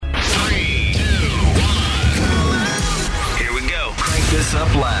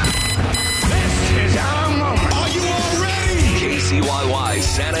up loud. This is our moment. Are you all ready? KCYY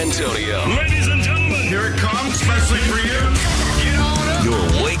San Antonio. Ladies and gentlemen, here it comes, especially for you. Get on up.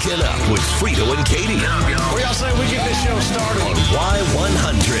 You're waking up with Frito and Katy. What do y'all say we get this show started? On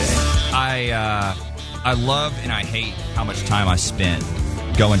Y100. I love and I hate how much time I spent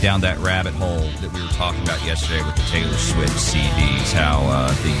going down that rabbit hole that we were talking about yesterday with the Taylor Swift CDs,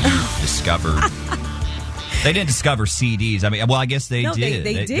 how the youth discovered... They didn't discover CDs. I mean, well, I guess they did.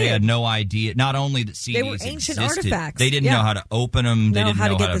 They did. They had no idea. Not only that CDs they were ancient existed, artifacts. they didn't know how to open them. They didn't know how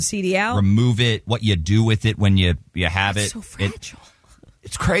to get the CD out, remove it, what you do with it when you have it's it. So fragile.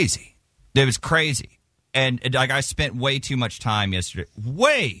 It's crazy. It was crazy. And like I spent way too much time yesterday.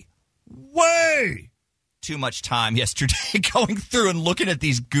 Way too much time yesterday going through and looking at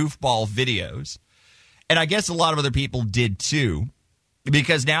these goofball videos. And I guess a lot of other people did too,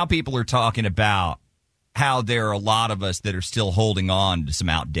 because now people are talking about how there are a lot of us that are still holding on to some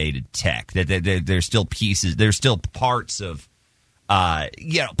outdated tech. That there's still pieces, there's still parts of,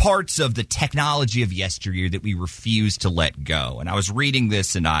 parts of the technology of yesteryear that we refuse to let go. And I was reading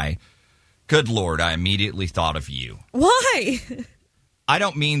this, and good Lord, I immediately thought of you. Why? I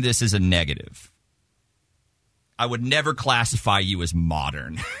don't mean this as a negative. I would never classify you as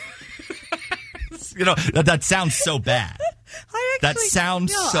modern. That sounds so bad. That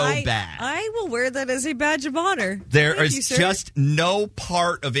sounds bad. I will wear that as a badge of honor. There is just no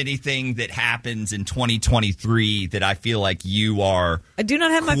part of anything that happens in 2023 that I feel like you are. I do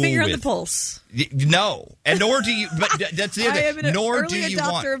not have my finger on the pulse. No, and nor do you. But that's the other. I am an nor early do you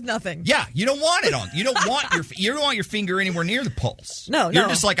adopter want of nothing. Yeah, you don't want it on. You don't want your finger anywhere near the pulse. No, you're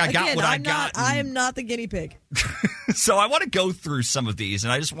just like I got what I got. I am not the guinea pig. So I want to go through some of these,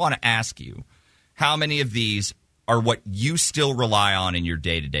 and I just want to ask you, how many of these are what you still rely on in your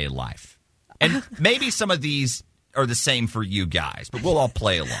day-to-day life? And maybe some of these are the same for you guys, but we'll all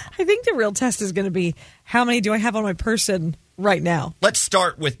play along. I think the real test is going to be, how many do I have on my person right now? Let's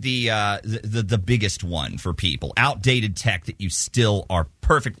start with the biggest one for people. Outdated tech that you still are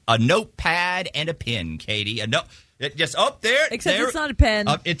perfect. A notepad and a pen, Katie. Just up there. Except there, it's not a pen.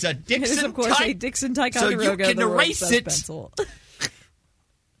 It's a Dixon. It is, of course, a Dixon Ticonderoga. So you can erase it. Pencil.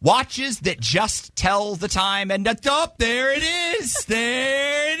 Watches that just tell the time, and there it is.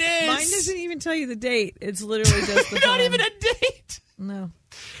 There it is. Mine doesn't even tell you the date. It's literally just the time. Not even a date. No.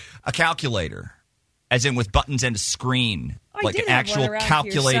 A calculator, as in with buttons and a screen, like an actual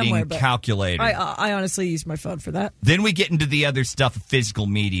calculating calculator. I honestly use my phone for that. Then we get into the other stuff of physical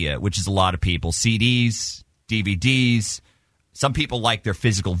media, which is a lot of people. CDs, DVDs. Some people like their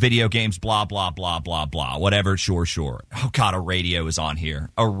physical video games, blah, blah, blah, blah, blah, whatever, sure. Oh, God, a radio is on here.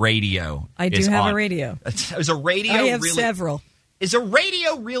 A radio I do have a radio. Is a radio I have really, several. Is a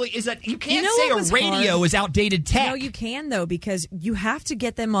radio really, is that, you can't say a radio hard? Is outdated tech. No, you can, though, because you have to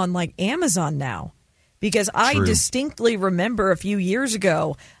get them on, like, Amazon now. Because I True. distinctly remember a few years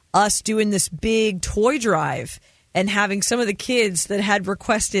ago us doing this big toy drive and having some of the kids that had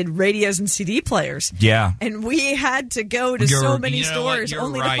requested radios and CD players. Yeah. And we had to go to so many stores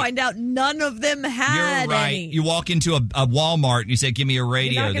only to find out none of them had You're right. any. You walk into a Walmart and you say, give me a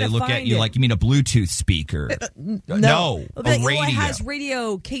radio. They look at you like, you mean a Bluetooth speaker? No, a radio. Well, it has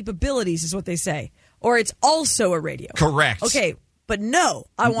radio capabilities is what they say. Or it's also a radio. Correct. Okay. But no,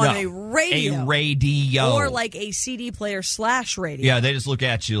 I want a radio. A radio. Or like a CD player / radio. Yeah, they just look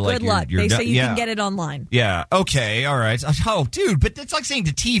at you like good luck. They say you can get it online. Yeah, okay, all right. Oh, dude, but it's like saying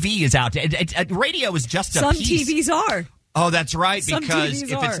the TV is outdated. Radio is just a piece. Some TVs are. Oh, that's right, Some because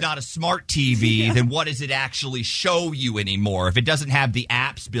TVs if it's not a smart TV, then what does it actually show you anymore? If it doesn't have the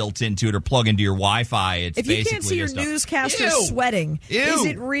apps built into it or plug into your Wi-Fi, it's if basically you can't see your newscaster Ew. sweating, Ew. is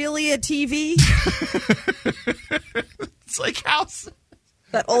it really a TV? It's like how...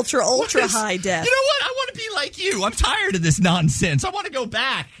 That ultra high def. You know what? I want to be like you. I'm tired of this nonsense. I want to go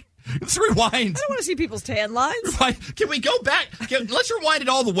back. Let's rewind. I don't want to see people's tan lines. Can we go back? Let's rewind it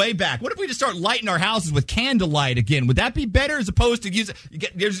all the way back. What if we just start lighting our houses with candlelight again? Would that be better as opposed to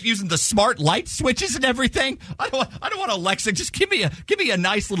using the smart light switches and everything? I don't want Alexa. Just give me a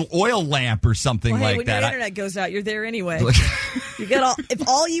nice little oil lamp or something like when that. When your internet goes out, you're there anyway. You get if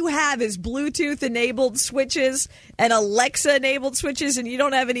all you have is Bluetooth enabled switches and Alexa enabled switches, and you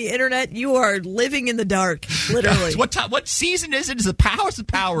don't have any internet, you are living in the dark. Literally. What season is it? Is the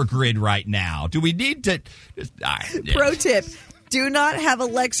power grid right now? Do we need to? Pro tip: do not have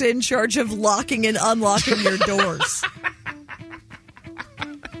Alexa in charge of locking and unlocking your doors.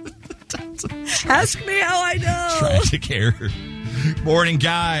 Ask me how I know. Tragic error. Morning,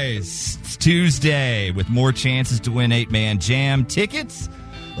 guys. It's Tuesday with more chances to win 8-Man Jam tickets.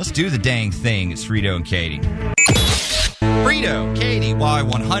 Let's do the dang thing. It's Frito and Katy. Frito, Katy,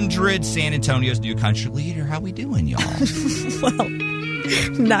 Y100, San Antonio's new country leader. How we doing, y'all? Well,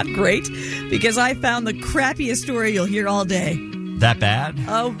 not great, because I found the crappiest story you'll hear all day. That bad?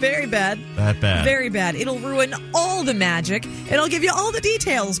 Oh, very bad. That bad. Very bad. It'll ruin all the magic, and I'll give you all the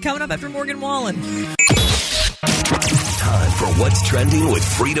details coming up after Morgan Wallen. Time for What's Trending with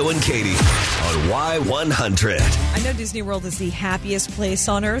Frito and Katy on Y100. I know Disney World is the happiest place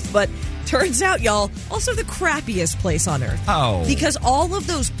on Earth, but turns out, y'all, also the crappiest place on Earth. Oh. Because all of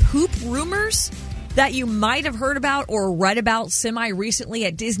those poop rumors that you might have heard about or read about semi-recently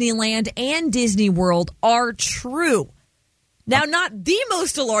at Disneyland and Disney World are true. Now, not the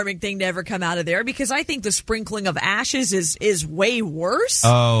most alarming thing to ever come out of there, because I think the sprinkling of ashes is way worse.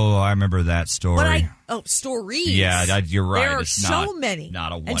 Oh, I remember that story. Stories. Yeah, you're right. There are it's so many.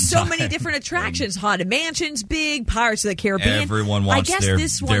 Not a one. And so many different attractions. Haunted Mansion's big, Pirates of the Caribbean. Everyone wants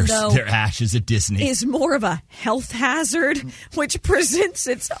their ashes at Disney. Is more of a health hazard, which presents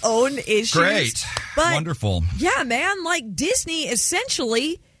its own issues. Great. But, wonderful. Yeah, man, like Disney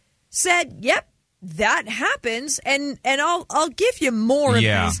essentially said, yep, that happens, and I'll give you more of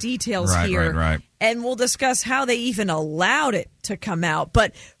these details here. Right. And we'll discuss how they even allowed it to come out.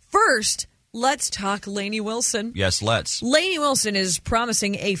 But first, let's talk Lainey Wilson. Yes, let's. Lainey Wilson is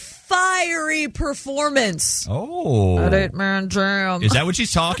promising a fiery performance. Oh. At 8-Man Jam. Is that what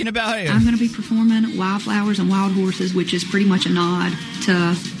she's talking about? I'm going to be performing Wildflowers and Wild Horses, which is pretty much a nod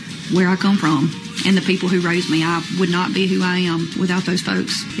to where I come from and the people who raised me. I would not be who I am without those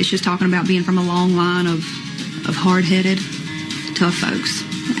folks. It's just talking about being from a long line of hard-headed, tough folks,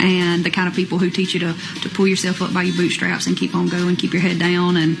 and the kind of people who teach you to pull yourself up by your bootstraps and keep on going, keep your head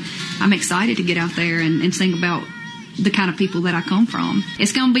down. And I'm excited to get out there and sing about the kind of people that I come from.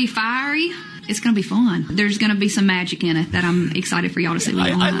 It's going to be fiery. It's going to be fun. There's going to be some magic in it that I'm excited for y'all to see.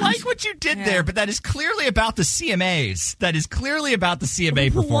 I like what you did there, but that is clearly about the CMAs. That is clearly about the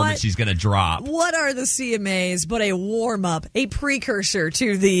CMA performance she's going to drop. What are the CMAs but a warm-up, a precursor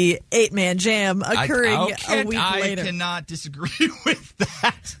to the 8-Man Jam occurring a week later? I cannot disagree with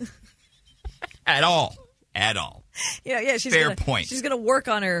that at all. She's fair point. She's going to work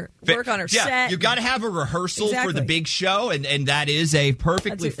on her set. You got to have a rehearsal for the big show, and that is a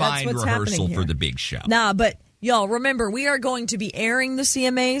perfectly fine rehearsal for the big show. Nah, but y'all remember, we are going to be airing the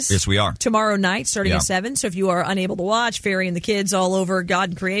CMAs. Yes, we are. Tomorrow night, starting at 7. So if you are unable to watch Fairy and the Kids all over God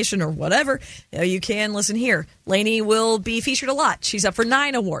and Creation or whatever, you can listen here. Lainey will be featured a lot. She's up for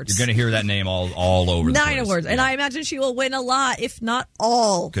 9 awards. You're going to hear that name all over the place. 9 awards, and I imagine she will win a lot, if not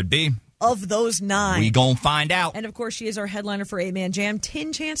all. Could be. Of those 9. We gonna find out. And, of course, she is our headliner for 8-Man Jam.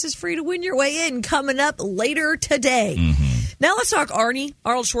 10 chances free to win your way in coming up later today. Mm-hmm. Now let's talk Arnold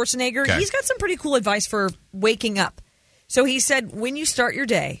Schwarzenegger. Okay. He's got some pretty cool advice for waking up. So he said, when you start your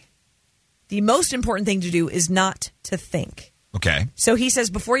day, the most important thing to do is not to think. Okay. So he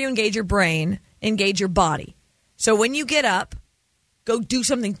says, before you engage your brain, engage your body. So when you get up, go do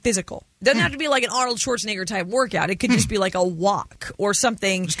something physical. It doesn't have to be like an Arnold Schwarzenegger type workout. It could just be like a walk or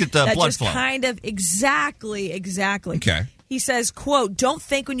something. Just get the that blood just flowing. kind of exactly. Okay. He says, quote, don't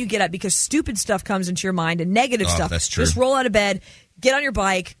think when you get up because stupid stuff comes into your mind and negative stuff. That's true. Just roll out of bed, get on your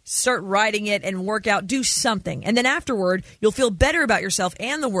bike, start riding it and work out, do something. And then afterward, you'll feel better about yourself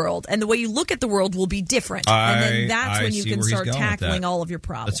and the world. And the way you look at the world will be different. And then that's when you can start tackling all of your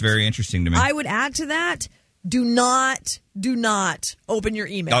problems. That's very interesting to me. I would add to that, do not open your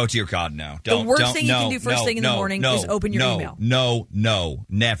email. Oh, dear God, no. The worst thing you can do first thing in the morning is open your email. No,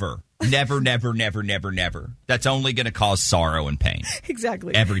 never. Never. That's only going to cause sorrow and pain.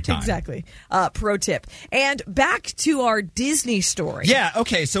 Exactly. Every time. Exactly. Pro tip. And back to our Disney story. Yeah,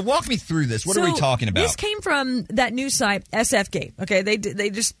 okay, so walk me through this. What are we talking about? This came from that news site, SFGate. Okay, they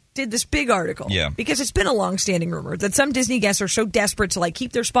just did this big article. Yeah. Because it's been a long-standing rumor that some Disney guests are so desperate to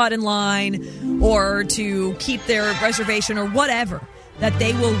keep their spot in line or to keep their reservation or whatever that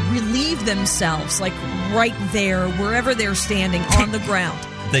they will relieve themselves right there, wherever they're standing on the ground.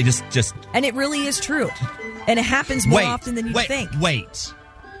 They just... And it really is true. And it happens more often than you think. Wait.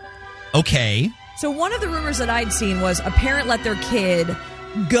 Okay. So one of the rumors that I'd seen was a parent let their kid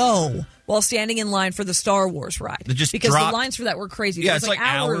go while standing in line for the Star Wars ride. Because the lines for that were crazy. Yeah, it was it's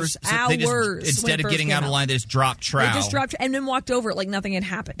hours. So instead of getting out of line, they just dropped trowel. They just dropped and then walked over it like nothing had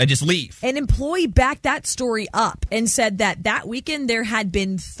happened. And just leave. An employee backed that story up and said that weekend there had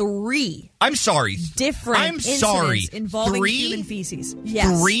been 3 different incidents involving human feces.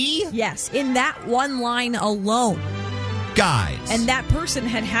 Yes. 3? Yes, in that one line alone. Guys. And that person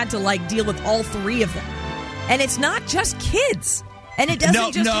had to deal with all 3 of them. And it's not just kids. And it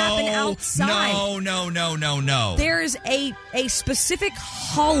doesn't just happen outside. No. There's a specific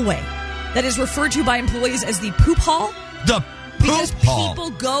hallway that is referred to by employees as the poop hall The because poop hall. people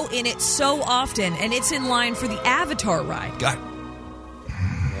go in it so often, and it's in line for the Avatar ride. God.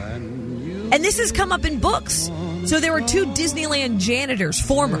 And this has come up in books. So there were 2 Disneyland janitors,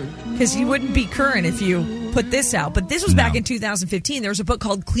 former, because you wouldn't be current if you put this out. But this was back in 2015. There was a book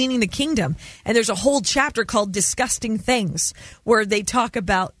called Cleaning the Kingdom, and there's a whole chapter called Disgusting Things where they talk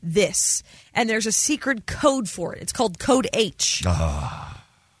about this. And there's a secret code for it. It's called Code H.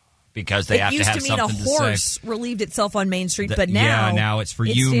 Because they have to have something to say. It used to mean a horse relieved itself on Main Street, but now... now it's for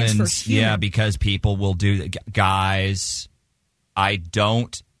humans. Stands for human. Yeah, because people will do... Guys, I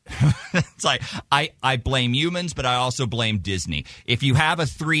don't... It's like, I blame humans, but I also blame Disney. If you have a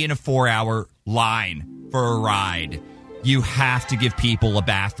 3 and a 4 hour line for a ride, you have to give people a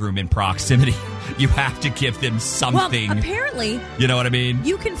bathroom in proximity. You have to give them something. Well, apparently... You know what I mean?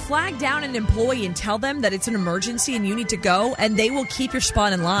 You can flag down an employee and tell them that it's an emergency and you need to go, and they will keep your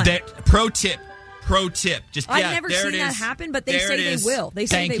spot in line. Pro tip. Just I've never seen that happen, but they say they will. They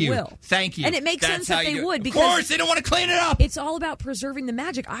say they will. Thank you. And it makes sense that they would, because of course they don't want to clean it up. It's all about preserving the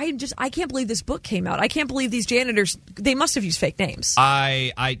magic. I can't believe this book came out. I can't believe these janitors. They must have used fake names.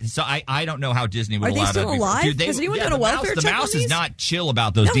 I don't know how Disney would allow that. Are they still alive? Has anyone done a welfare check? The mouse is not chill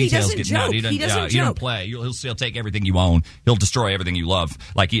about those details getting out. He doesn't joke. You don't play. He'll take everything you own. He'll destroy everything you love.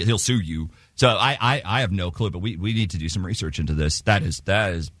 Like he'll sue you. So I have no clue, but we need to do some research into this. That is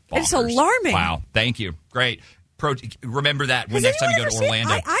bonkers. It's alarming. Wow. Thank you. Great. Remember that when next time you go to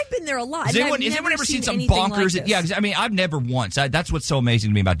Orlando. I've been there a lot. Has anyone ever seen some bonkers? Like yeah, I mean, I've never once. That's what's so amazing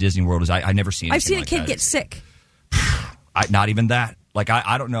to me about Disney World is I never seen. I've seen like a kid that. get sick. Not even that. Like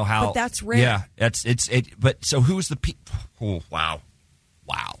I don't know how. But that's rare. Yeah, it's. But so who's the people? Oh, wow.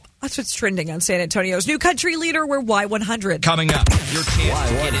 That's what's trending on San Antonio's new country leader. We're Y100. Coming up, your chance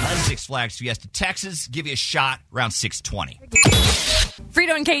to get into Six Flags Fiesta Texas. Give you a shot around 6:20.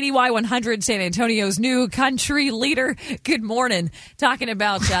 Frito and Katy, Y100, San Antonio's new country leader. Good morning. Talking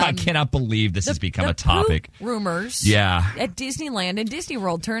about... I cannot believe this has become a topic. Poop rumors. Yeah. At Disneyland and Disney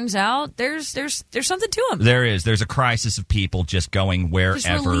World. Turns out there's something to them. There is. There's a crisis of people just going wherever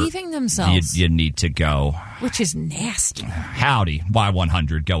just relieving themselves. You need to go. Which is nasty. Howdy,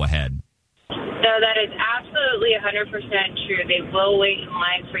 Y100. Go ahead. So that is absolutely 100% true. They will wait in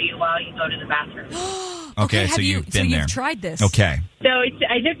line for you while you go to the bathroom. Okay, so you've been there. You've tried this. Okay. So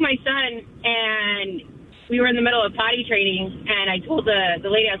I took my son, and we were in the middle of potty training, and I told the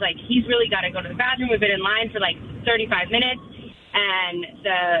lady, I was like, he's really got to go to the bathroom. We've been in line for like 35 minutes. And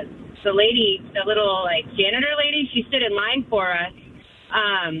the lady, the little like janitor lady, she stood in line for us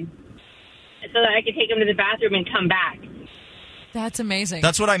so that I could take him to the bathroom and come back. That's amazing.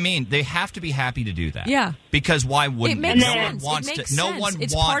 That's what I mean. They have to be happy to do that. Yeah. Because why wouldn't it makes no sense. one wants it makes to? sense. No one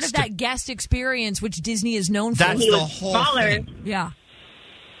it's wants part of that guest experience, which Disney is known for. That's the whole thing. Yeah.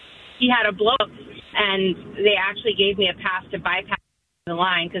 He had a blow up, and they actually gave me a pass to bypass the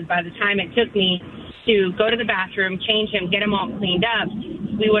line because by the time it took me to go to the bathroom, change him, get him all cleaned up,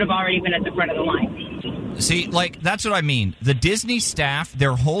 we would have already been at the front of the line. See, like, that's what I mean. The Disney staff,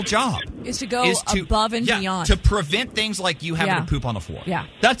 their whole job is to go above and beyond. To prevent things like you having to poop on the floor. Yeah.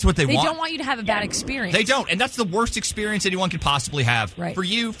 That's what they want. They don't want you to have a bad experience. They don't. And that's the worst experience anyone could possibly have. Right. For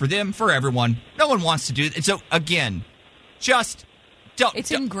you, for them, for everyone. No one wants to do it. So, again, just don't. It's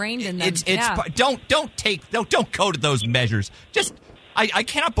ingrained in them. Don't go to those measures. Just... I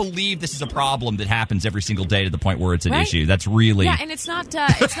cannot believe this is a problem that happens every single day to the point where it's an issue. That's really... Yeah, and it's not a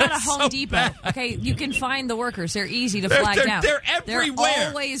Home so Depot. Bad. Okay, you can find the workers. They're easy to flag down. They're everywhere. They're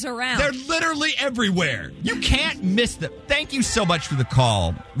always around. They're literally everywhere. You can't miss them. Thank you so much for the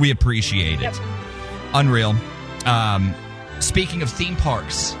call. We appreciate it. Yep. Unreal. Speaking of theme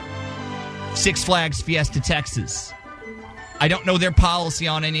parks, Six Flags Fiesta Texas. I don't know their policy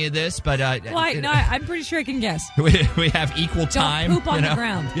on any of this, but... I'm pretty sure I can guess. We have equal time. Don't poop on the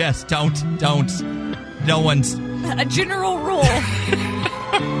ground. Yes, don't. No one's... A general rule.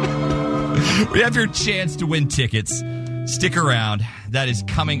 We have your chance to win tickets. Stick around. That is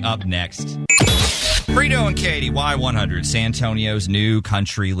coming up next. Frito and Katy, Y100, San Antonio's new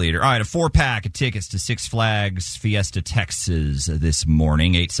country leader. All right, a 4-pack of tickets to Six Flags Fiesta Texas this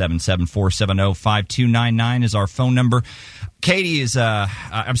morning. 877-470-5299 is our phone number. Katy is,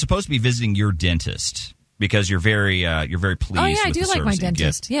 I'm supposed to be visiting your dentist because you're very pleased. Oh, yeah, I do with the like my service you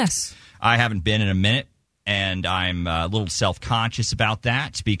dentist. get. Yes. I haven't been in a minute, and I'm a little self-conscious about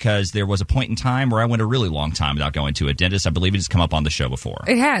that because there was a point in time where I went a really long time without going to a dentist. I believe it has come up on the show before.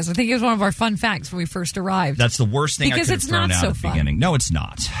 It has. I think it was one of our fun facts when we first arrived. That's the worst thing because I could have thrown out at the beginning. No, it's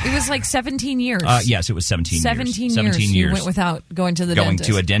not. It was like 17 years. Yes, it was 17 years. 17 years you went without going to the dentist.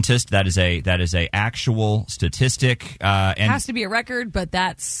 Going to a dentist, that is a actual statistic. And it has to be a record, but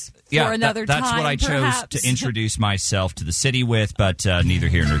that's for another time, that's what I perhaps. chose to introduce myself to the city with, but neither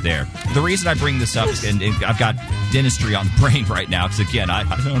here nor there. The reason I bring this up is, and I've got dentistry on the brain right now, because, again, I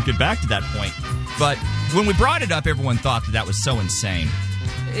don't get back to that point. But when we brought it up, everyone thought that was so insane.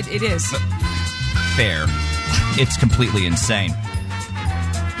 It is. Fair. It's completely insane.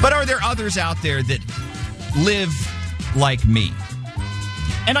 But are there others out there that live like me?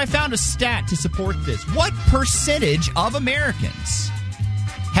 And I found a stat to support this. What percentage of Americans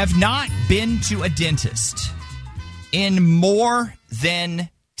have not been to a dentist in more than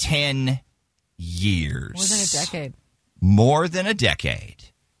 10 years? More than a decade. More than a decade.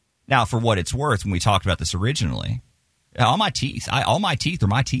 Now, for what it's worth, when we talked about this originally, all my teeth are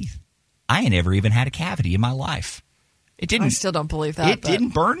my teeth. I ain't ever even had a cavity in my life. It didn't. I still don't believe that. It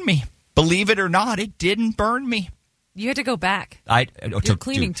didn't burn me. Believe it or not, it didn't burn me. You had to go back. Your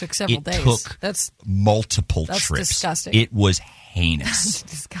cleaning took several days. That's multiple trips. That's disgusting. It was heinous.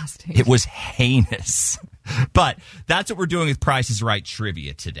 Disgusting. It was heinous. But that's what we're doing with Price is Right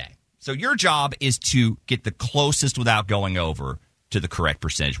trivia today. So your job is to get the closest without going over to the correct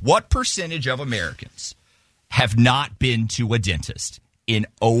percentage. What percentage of Americans have not been to a dentist in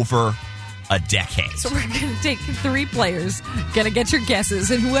over a decade? So we're going to take 3 players, going to get your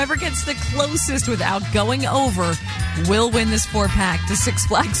guesses, and whoever gets the closest without going over will win this 4-pack to Six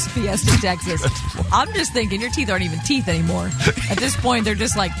Flags Fiesta, Texas. I'm just thinking your teeth aren't even teeth anymore. At this point, they're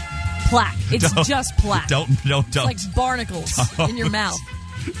just like plaque. It's just plaque. Don't. It's like barnacles in your mouth.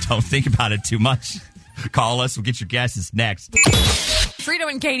 Don't think about it too much. Call us. We'll get your guesses next. Frito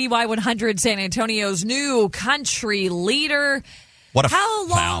and Katy, Y100, San Antonio's new country leader. How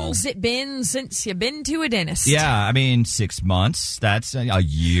long's it been since you've been to a dentist? Yeah, I mean, 6 months. That's a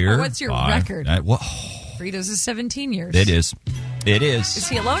year. What's your record? Frito's is 17 years. It is. Is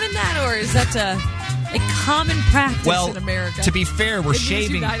he alone in that, or is that a common practice in America? To be fair, we're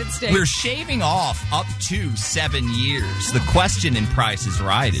shaving off up to 7 years. The question in Price is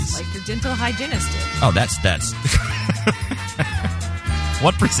Right is like your dental hygienist did. Oh, that's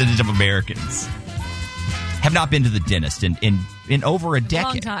what percentage of Americans have not been to the dentist in over a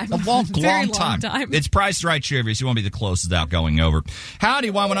decade? Long time. A long time. It's Price is Right trivia, so you want to be the closest without going over. Howdy,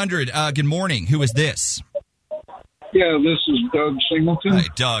 Y100. Good morning. Who is this? Yeah, this is Doug Singleton. Hey,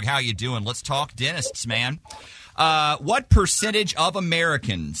 Doug, how you doing? Let's talk dentists, man. What percentage of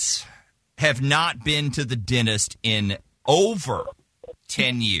Americans have not been to the dentist in over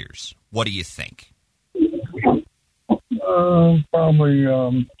 10 years? What do you think? Probably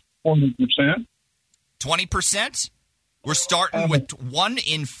 20%. 20%? We're starting with 1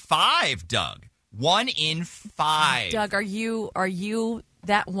 in 5, Doug. 1 in 5. Doug, are you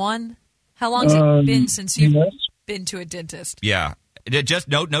that one? How long's it been since you've been to a dentist? Yeah. Just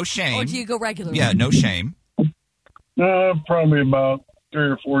no shame. Or do you go regularly? Yeah, no shame. Probably about 3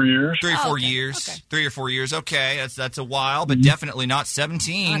 or 4 years. 3 or 4 years. Okay. 3 or 4 years. Okay, that's a while, but definitely not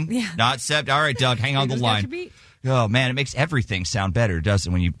 17. Not 7. All right, Doug, hang on the line. Oh, man, it makes everything sound better,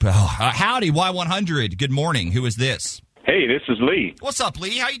 doesn't it, when you... howdy, Y100. Good morning. Who is this? Hey, this is Lee. What's up,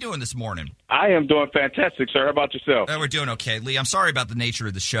 Lee? How you doing this morning? I am doing fantastic, sir. How about yourself? We're doing okay. Lee, I'm sorry about the nature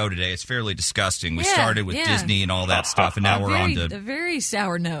of the show today. It's fairly disgusting. We started with Disney and all that stuff, and now we're on to... A very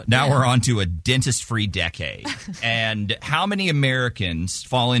sour note. Now we're on to a dentist-free decade. And how many Americans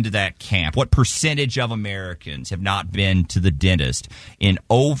fall into that camp? What percentage of Americans have not been to the dentist in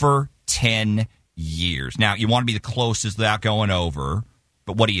over 10 years? Now, you want to be the closest without going over,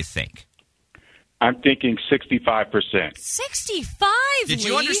 but what do you think? I'm thinking 65%. 65, Did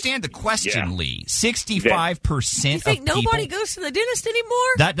you understand the question, Lee? 65% You think nobody goes to the dentist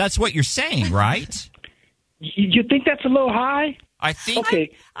anymore? That's what you're saying, right? You think that's a little high? I think.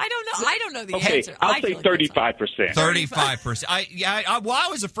 Okay. I don't know. I don't know the answer. I'll say 35%. 35%. I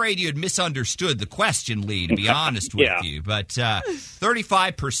was afraid you had misunderstood the question, Lee, to be honest with you. But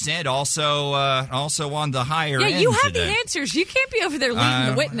 35% also on the higher end. Yeah, you have today. the answers. You can't be over there leading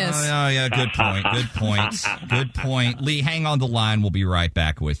the witness. Yeah, good point. Good point. Lee, hang on the line. We'll be right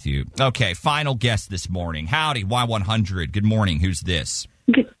back with you. Okay, final guest this morning. Howdy, Y100. Good morning. Who's this?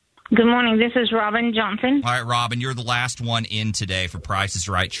 Good morning. This is Robin Johnson. All right, Robin, you're the last one in today for Price is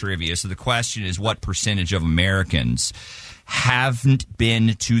Right trivia. So the question is, what percentage of Americans haven't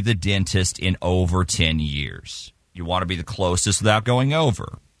been to the dentist in over 10 years? You want to be the closest without going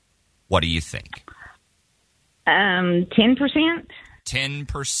over. What do you think? 10%.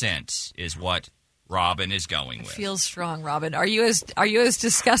 10% is what Robin is going with. Feels strong, Robin. Are you as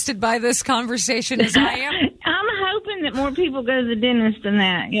disgusted by this conversation as I am? I'm hoping that more people go to the dentist than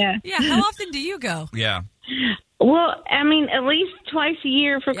that. Yeah. Yeah. How often do you go? Yeah. Well, I mean, at least twice a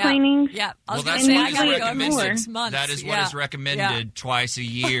year for cleanings. Yeah. I was Well, going to that's say, what I is got to go recommended. every 6 months. That is what is recommended twice a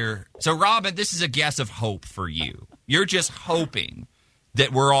year. So, Robin, this is a guess of hope for you. You're just hoping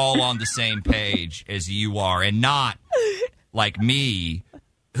that we're all on the same page as you are and not like me,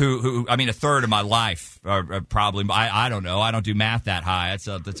 who I mean, a third of my life, or probably, I don't know. I don't do math that high.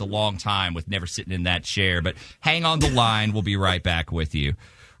 That's a long time with never sitting in that chair. But hang on the line. We'll be right back with you.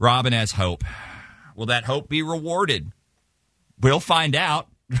 Robin has hope. Will that hope be rewarded? We'll find out.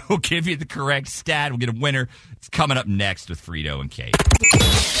 We'll give you the correct stat. We'll get a winner. It's coming up next with Frito and Katy.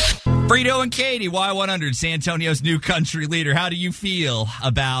 Frito and Katy, Y100, San Antonio's new country leader. How do you feel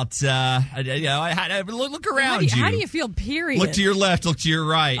about, look around you. How do you feel, period? Look to your left, look to your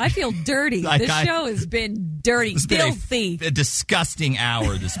right. I feel dirty. This show has been dirty, filthy. A disgusting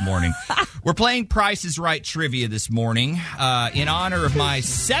hour this morning. We're playing Price is Right trivia this morning in honor of my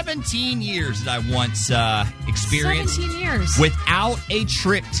 17 years that I once experienced 17 years. without a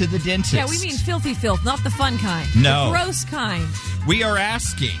trip to the dentist. Yeah, we mean filthy filth, not the fun kind. No. The gross kind. We are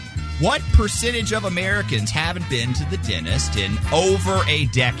asking, what percentage of Americans haven't been to the dentist in over a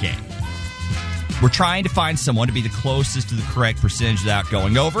decade? We're trying to find someone to be the closest to the correct percentage without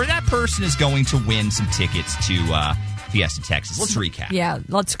going over. And that person is going to win some tickets to Fiesta, Texas. Let's recap. Yeah,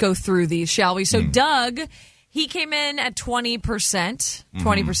 let's go through these, shall we? So Doug, he came in at 20%.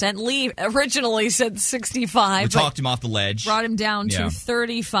 20%. Lee originally said 65%. We talked him off the ledge. Brought him down to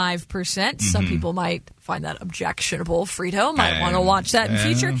 35%. Some people might find that objectionable. Frito might want to watch that in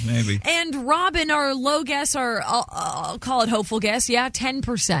future. Maybe. And Robin, our low guess, I'll call it hopeful guess. Yeah,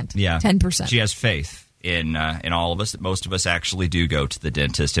 10%. Yeah. 10%. She has faith in all of us, that most of us actually do go to the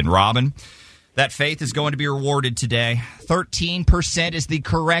dentist. And Robin, that faith is going to be rewarded today. 13% is the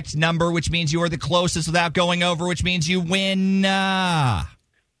correct number, which means you are the closest without going over, which means you win. Wow,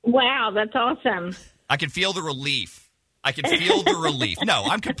 that's awesome. I can feel the relief. No,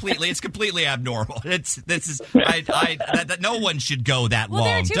 it's completely abnormal. No one should go that long.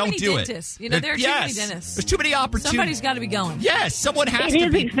 There are too Don't many do dentists. it. There are too many dentists. There's too many opportunities. Somebody's got to be going. Yes, someone has It to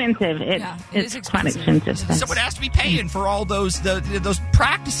is be. expensive. It It's is quite expensive. Someone has to be paying for all those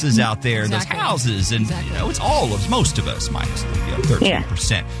practices out there, Exactly. those houses, and it's all of us, most of us, minus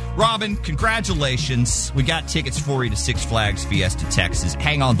 13%. Robin, congratulations! We got tickets for you to Six Flags Fiesta, Texas.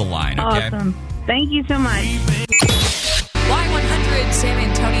 Hang on the line, okay? Awesome. Thank you so much. Y100, San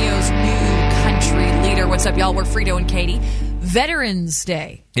Antonio's new country leader. What's up, y'all? We're Frito and Katy. Veterans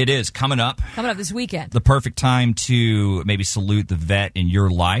Day. It is coming up. This weekend. The perfect time to maybe salute the vet in your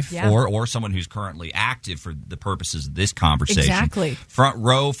life, Yeah. or someone who's currently active for the purposes of this conversation. Exactly. Front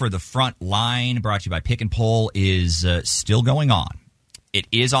row for the front line, brought to you by Pick and Pull, is still going on. It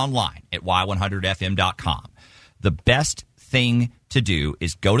is online at y100fm.com. The best thing to do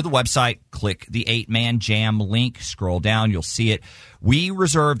is go to the website, click the 8-Man Jam link, scroll down, you'll see it. We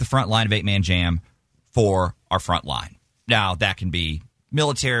reserve the front line of 8-Man Jam for our front line. Now, that can be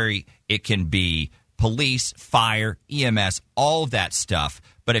military, it can be police, fire, EMS, all of that stuff.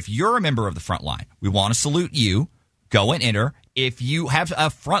 But if you're a member of the front line, we want to salute you. Go and enter. If you have a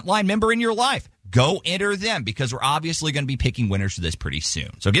frontline member in your life, go enter them, because we're obviously going to be picking winners for this pretty soon.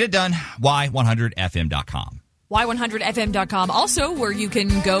 So get it done, y100fm.com. Y100fm.com. Also, where you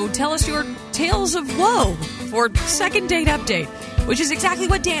can go tell us your tales of woe for second date update, which is exactly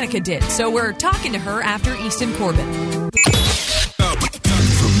what Danica did. So we're talking to her after Easton Corbin.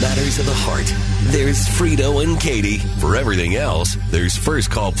 For matters of the heart, there's Frito and Katy. For everything else, there's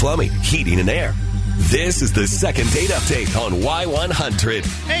First Call Plumbing, Heating and Air. This is the second date update on Y100.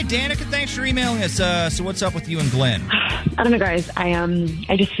 Hey, Danica, thanks for emailing us. So what's up with you and Glenn? I don't know, guys.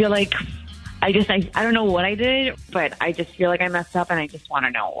 I just feel like I don't know what I did, but I just feel like I messed up, and I just want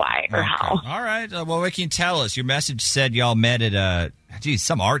to know why or how. All right. Well, what can you tell us? Your message said y'all met at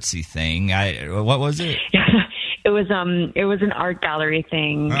some artsy thing. What was it? It was an art gallery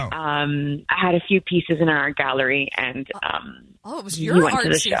thing. Oh. I had a few pieces in an art gallery, and it was he your went to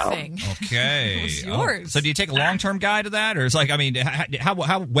the artsy show. thing. Okay. It was yours. So do you take a long-term guy to that? Or it's like, I mean,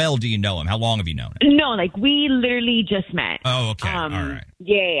 how well do you know him? How long have you known him? No, like we literally just met. Oh, okay. All right.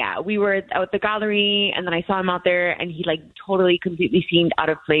 Yeah. We were out at the gallery, and then I saw him out there, and he like totally, completely seemed out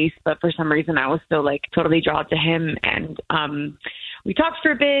of place. But for some reason, I was still like totally drawn to him, and we talked for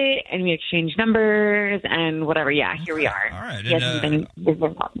a bit, and we exchanged numbers and whatever. Yeah, here we are. All right. He hasn't been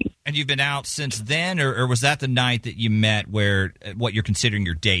about me. And you've been out since then, or was that the night that you met where what you're considering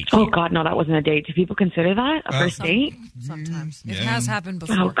your date? Oh, God, no, that wasn't a date. Do people consider that a first date? Sometimes. It Yeah. has happened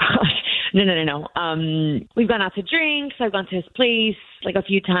before. Oh, gosh. No. We've gone out to drinks. I've gone to his place like a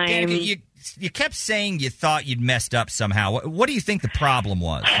few times. Danica, you kept saying you thought you'd messed up somehow. What do you think the problem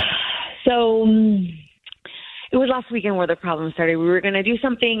was? So it was last weekend where the problem started. We were going to do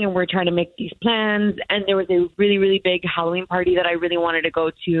something, and we're trying to make these plans, and there was a really, really big Halloween party that I really wanted to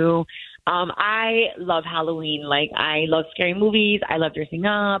go to. I love Halloween. Like, I love scary movies. I love dressing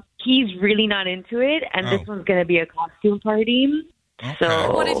up. He's really not into it, and this one's going to be a costume party. Okay.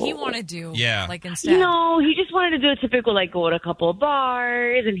 So What did he want to do? Yeah. Like instead? he just wanted to do a typical, like, go to a couple of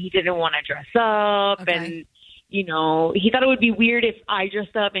bars, and he didn't want to dress up. Okay. And, he thought it would be weird if I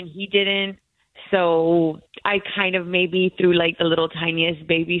dressed up and he didn't. So I kind of maybe threw, like, the little tiniest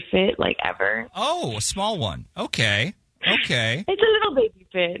baby fit, like, ever. Oh, a small one. Okay. It's a little baby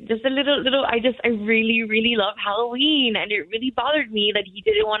fit. Just a little. I really, really love Halloween. And it really bothered me that he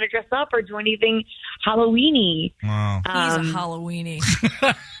didn't want to dress up or do anything Halloween-y. Wow. He's a Halloween-y.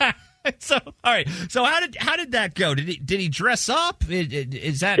 So, all right. So how did that go? Did he dress up?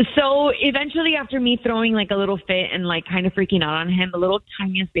 Is that So eventually, after me throwing like a little fit and like kind of freaking out on him, the little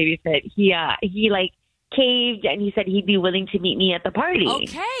tiniest baby fit, he like caved and he said he'd be willing to meet me at the party.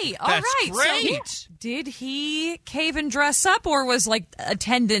 Okay, all That's right. great. So did he cave and dress up, or was like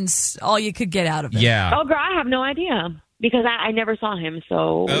attendance all you could get out of it? Yeah. Oh, girl, I have no idea because I never saw him.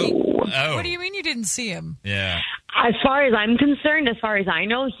 So What do you mean you didn't see him? Yeah. as far as I'm concerned, as far as I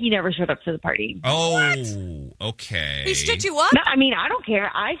know, he never showed up to the party. Oh, okay. He stood you up? No, I mean, I don't care.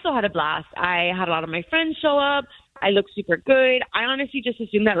 I still had a blast. I had a lot of my friends show up. I looked super good. I honestly just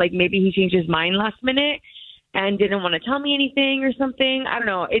assumed that, like, maybe he changed his mind last minute and didn't want to tell me anything or something. I don't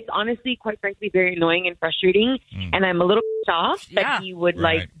know. It's honestly, quite frankly, very annoying and frustrating. And I'm a little off that he would,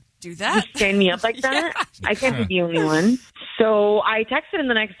 like, do that, just stand me up like that. I can't be the only one. So I texted him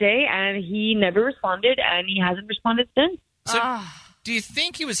the next day, and he never responded, and he hasn't responded since. So, do you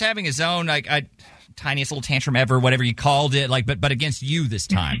think he was having his own, like, tiniest little tantrum ever, whatever you called it, like, but against you this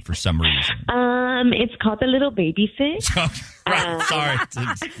time for some reason? It's called the little baby fit. Right, sorry.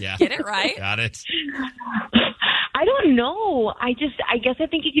 Yeah. Get it right. Got it. I don't know. I guess I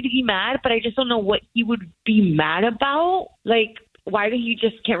think he could be mad, but I just don't know what he would be mad about. Like, why do you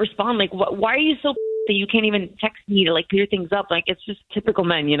just can't respond? Like, why are you so that you can't even text me to, like, clear things up? Like, it's just typical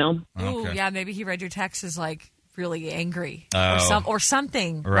men, you know? Ooh, yeah, maybe he read your text as, like, really angry or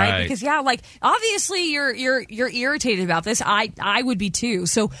something, Right. right? Because like obviously you're irritated about this. I would be too.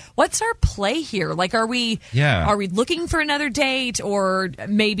 So what's our play here? Like, are we looking for another date, or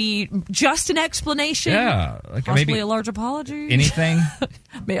maybe just an explanation? Yeah, like possibly maybe a large apology. Anything?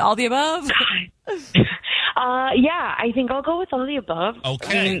 Maybe all the above. Yeah, I think I'll go with all the above.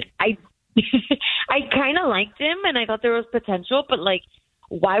 Okay. I mean, I kind of liked him, and I thought there was potential, but, like,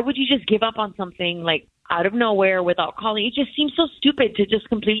 why would you just give up on something, like, out of nowhere without calling? It just seems so stupid to just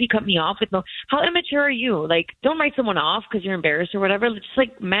completely cut me off with no. How immature are you? Like, don't write someone off because you're embarrassed or whatever. Just,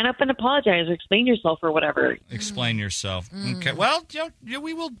 like, man up and apologize or explain yourself or whatever. Explain yourself. Okay. Well,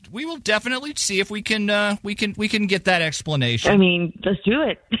 we will definitely see if we can get that explanation. I mean, let's do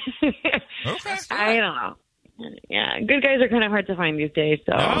it. Okay. I don't know. Yeah, good guys are kind of hard to find these days,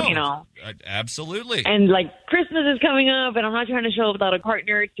 so, you know. Absolutely. And, like, Christmas is coming up, and I'm not trying to show up without a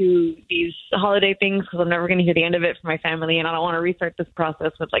partner to these holiday things because I'm never going to hear the end of it for my family, and I don't want to restart this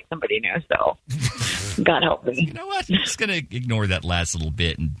process with, like, somebody new, so God help me. You know what? I'm just going to ignore that last little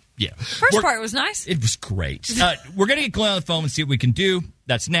bit. And yeah. First part was nice. It was great. We're going to get Glenn on the phone and see what we can do.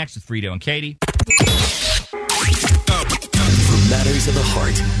 That's next with Frito and Katy. For matters of the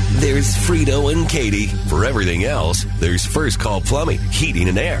heart, there's Frito and Katy. For everything else, there's First Call Plumbing, Heating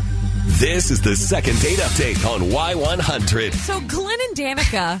and Air. This is the second date update on Y100. So Glenn and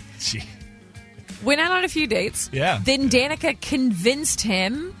Danica went out on a few dates. Yeah. Then Danica convinced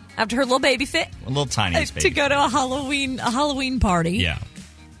him, after her little baby fit, A little tiny baby. to go to a Halloween party. Yeah.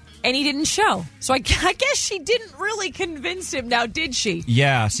 And he didn't show. So I guess she didn't really convince him. Now, did she?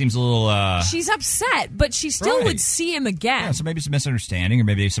 Yeah, seems a little... She's upset, but she still would see him again. Yeah, so maybe it's a misunderstanding, or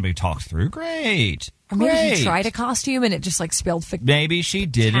maybe somebody talked through. Great. Or maybe he tried a costume and it just, like, spelled Maybe she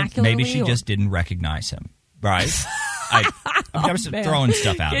didn't. Maybe she just didn't recognize him. Right? I'm just throwing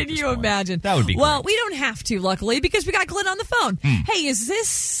stuff out. Can you imagine? That would be Well, great. we don't have to, luckily, because we got Glenn on the phone. Hey, is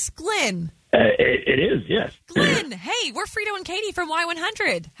this Glenn? It is, yes. Glenn, hey, we're Frito and Katy from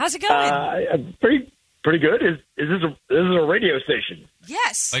Y100. How's it going? Pretty pretty good. Is this a radio station?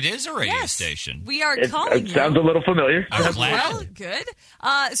 Yes. It is a radio station. We are calling It sounds a little familiar. I'm glad. Well, good.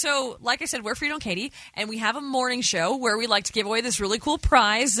 So, like I said, we're Frito and Katy, and we have a morning show where we like to give away this really cool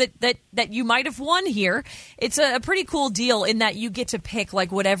prize that you might have won here. It's a pretty cool deal in that you get to pick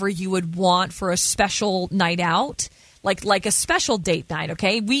like whatever you would want for a special night out, like a special date night,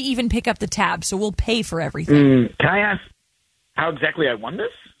 okay? We even pick up the tab, so we'll pay for everything. Can I ask how exactly I won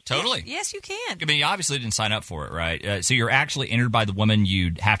this? Totally. Yes, you can. I mean, you obviously didn't sign up for it, right? So you're actually entered by the woman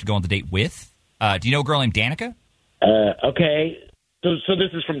you'd have to go on the date with. Do you know a girl named Danica? Okay. So this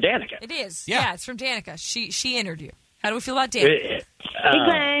is from Danica. It is. Yeah. Yeah, it's from Danica. She entered you. How do we feel about Danica? Hey,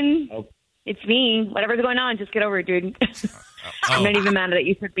 Glenn. It's me. Whatever's going on, just get over it, dude. I'm not even mad that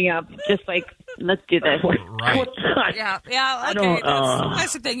you took me up. Just let's do this. Right. Yeah. Okay,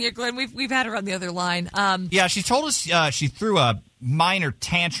 that's the thing here, Glenn. We've had her on the other line. Yeah, she told us she threw a minor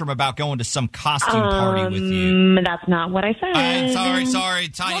tantrum about going to some costume party with you. That's not what I said. Sorry.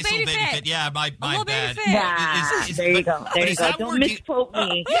 Tiny little baby fit. Yeah, my bad. There you go. Don't misquote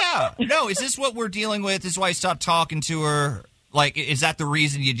me. Yeah. No, is this what we're dealing with? This is why you stopped talking to her? Like, is that the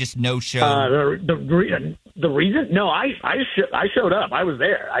reason you just no-showed? The reason? No, I showed up. I was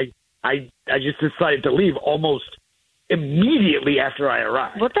there. I just decided to leave almost immediately after I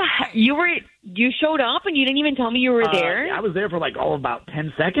arrived. What the heck? You showed up and you didn't even tell me you were there? I was there for about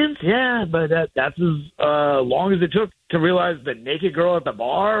 10 seconds. Yeah, but that's as long as it took to realize the naked girl at the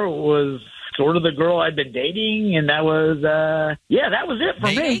bar was sort of the girl I'd been dating, and that was that was it for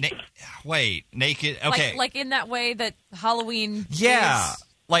me. Wait, naked? Okay, like in that way that Halloween. Yeah. Is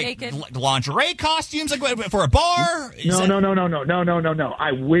like naked? Lingerie costumes, like for a bar. No.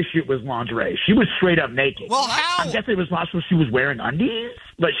 I wish it was lingerie. She was straight up naked. Well, how? I'm guessing it was possible she was wearing undies,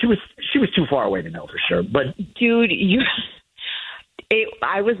 but she was too far away to know for sure. But dude,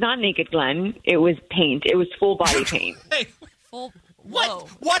 I was not naked, Glenn. It was paint. It was full body paint. Full. What?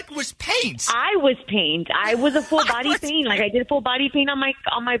 What was paint? I was paint. I was a full body paint. Like I did full body paint on my.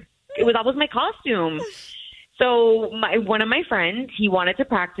 That was my costume. So one of my friends, he wanted to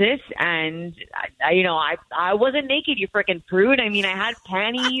practice, and I wasn't naked, you freaking prude. I mean, I had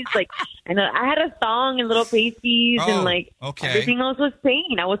panties, and I had a thong and little pasties, and everything else was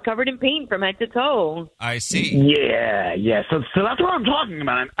paint. I was covered in paint from head to toe. I see. Yeah. So that's what I'm talking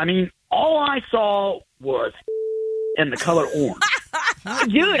about. I mean, all I saw was in the color orange.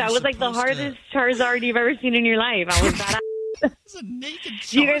 Dude, I was like the hardest Charizard you've ever seen in your life. I was that. It's a naked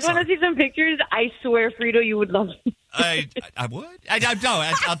Charizard. Do you guys want to see some pictures? I swear, Frito, you would love it. I would.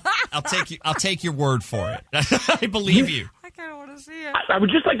 I'll take your word for it. I believe you. I kind of want to see it. I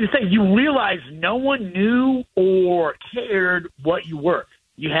would just like to say, you realize no one knew or cared what you were.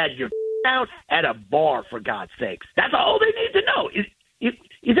 You had your out at a bar, for God's sakes. That's all they need to know.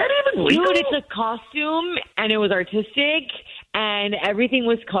 Is that even legal? Dude, it's a costume, and it was artistic, and everything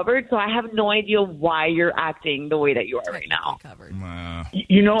was covered, so I have no idea why you're acting the way that you are right now. Covered.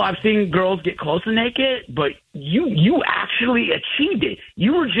 I've seen girls get close to naked, but you actually achieved it.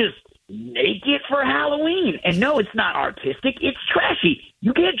 You were just naked for Halloween. And no, it's not artistic. It's trashy.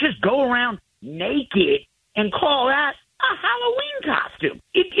 You can't just go around naked and call that a Halloween costume.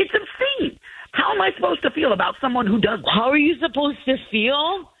 It's obscene. How am I supposed to feel about someone who does that? How are you supposed to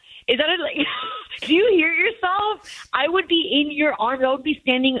feel? Is that do you hear yourself? I would be in your arms. I would be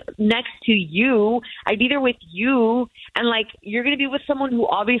standing next to you. I'd be there with you. And, you're going to be with someone who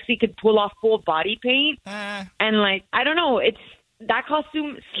obviously could pull off full body paint. And, I don't know. That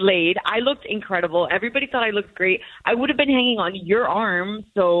costume slayed. I looked incredible. Everybody thought I looked great. I would have been hanging on your arm.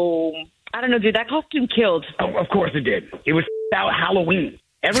 So, I don't know, dude. That costume killed. Oh, of course it did. It was about Halloween.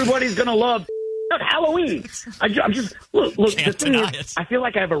 Everybody's going to love Halloween. I'm just look. The thing is, I feel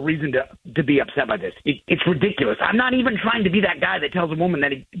like I have a reason to be upset by this. It's ridiculous. I'm not even trying to be that guy that tells a woman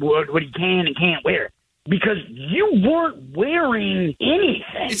that what he can and can't wear. Because you weren't wearing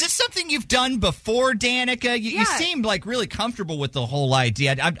anything. Is this something you've done before, Danica? You seemed really comfortable with the whole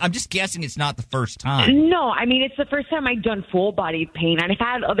idea. I'm just guessing it's not the first time. No, I mean, it's the first time I've done full body paint. And I've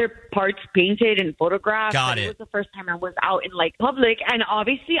had other parts painted and photographed. Got it. It was the first time I was out in public. And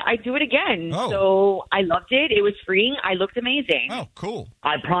obviously, I'd do it again. Oh. So I loved it. It was freeing. I looked amazing. Oh, cool.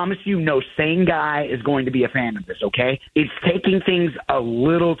 I promise you, no sane guy is going to be a fan of this, okay? It's taking things a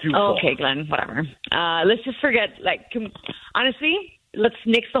little too far. Okay, Glenn, whatever. Let's just forget, honestly, let's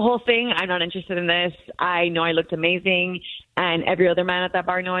nix the whole thing. I'm not interested in this. I know I looked amazing, and every other man at that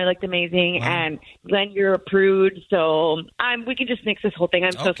bar know I looked amazing, and Glenn, you're a prude, so we can just nix this whole thing.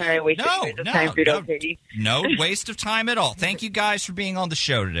 I'm so sorry I wasted time for you. No waste of time at all. Thank you guys for being on the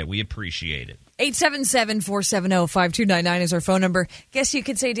show today. We appreciate it. 877-470-5299 is our phone number. Guess you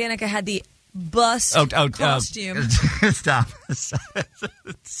could say Danica had the bust costume. Stop. It's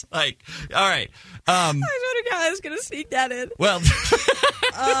like, all right. I swear to God, I was going to sneak that in. Well,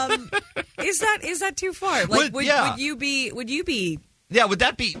 is that too far? Like, would you be? Yeah, would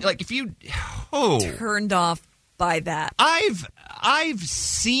that be like if you turned off by that? I've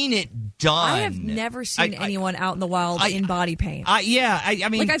seen it done. I have never seen anyone out in the wild in body paint. I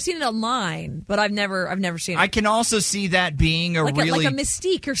mean, like I've seen it online, but I've never seen it. I can also see that being like a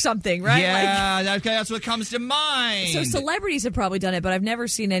Mystique or something, right? Yeah, that's what comes to mind. So celebrities have probably done it, but I've never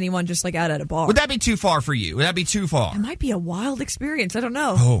seen anyone just like out at a bar. Would that be too far for you? Would that be too far? It might be a wild experience. I don't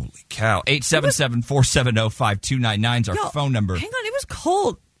know. Holy cow! 877-470-5299 is our phone number. Hang on, it was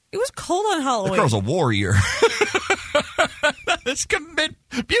cold. It was cold on Halloween. The girl's a warrior.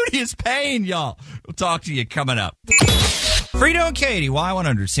 Beauty is pain, y'all. We'll talk to you coming up. Frito and Katy,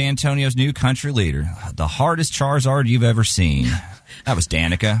 Y100, San Antonio's new country leader. The hardest Charizard you've ever seen. That was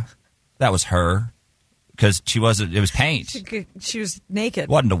Danica. That was her. Because it was paint. She was naked.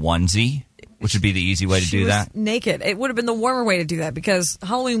 Wasn't a onesie, which would be the easy way to do that. Naked. It would have been the warmer way to do that because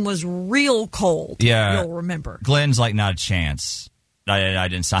Halloween was real cold. Yeah. You'll remember. Glenn's like, not a chance. I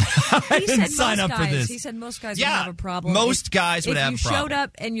didn't sign up. I didn't sign up for this. He said most guys would have a problem. Most guys would have a problem. If you showed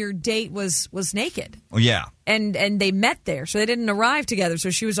up and your date was naked. Well, yeah. And they met there, so they didn't arrive together, so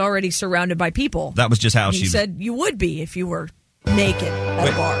she was already surrounded by people. That was just how she said you would be if you were naked at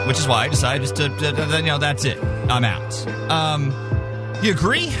a bar. Which is why I decided just to that's it. I'm out. You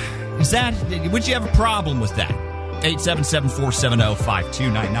agree? Would you have a problem with that?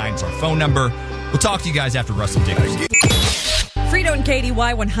 877-470-5299 is our phone number. We'll talk to you guys after Russell Dickerson. Frito and Katy,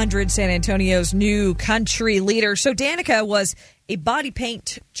 Y100, San Antonio's new country leader. So Danica was a body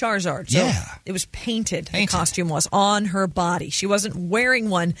paint Charizard. So it was painted. The costume was on her body. She wasn't wearing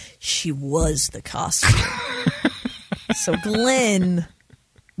one. She was the costume. So Glenn,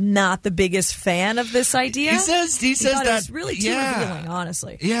 not the biggest fan of this idea. He says that it's really too revealing,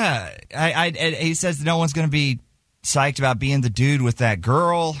 honestly. Yeah. He says no one's going to be psyched about being the dude with that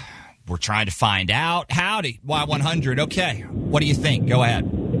girl. We're trying to find out. Howdy, Y100. Okay, what do you think? Go ahead.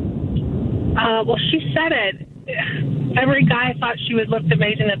 Well, she said it. Every guy thought she would look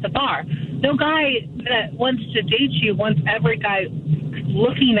amazing at the bar. No guy that wants to date you wants every guy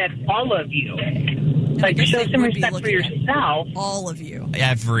looking at all of you. Like, show some respect for yourself. All of you.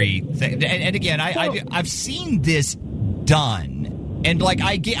 Everything. And again, I've seen this done. And, like,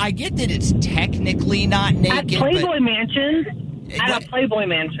 I get that it's technically not naked. At Playboy Mansion. At a Playboy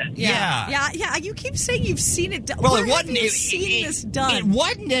Mansion. Yeah. You keep saying you've seen it done. Well, Where it wasn't. Have you seen this done? It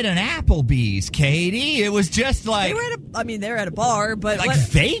wasn't at an Applebee's, Katie. It was just like they're at a bar, but like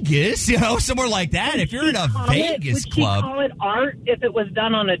Vegas, somewhere like that. If you're in a Vegas club, would she call it art if it was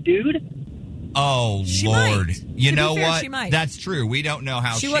done on a dude? Oh, she Lord. Might. You know fair, what? she might. That's true. We don't know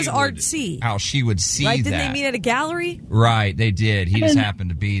how she was artsy. How she would see right? that. Didn't they meet at a gallery? Right, they did. He just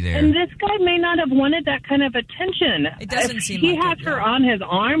happened to be there. And this guy may not have wanted that kind of attention. It doesn't seem like he has her on his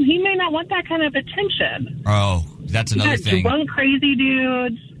arm, he may not want that kind of attention. Oh, that's another thing. Drunk, crazy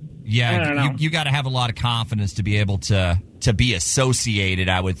dudes. Yeah, you got to have a lot of confidence to be able to be associated,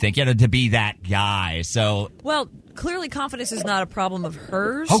 I would think. To be that guy. So, well, clearly confidence is not a problem of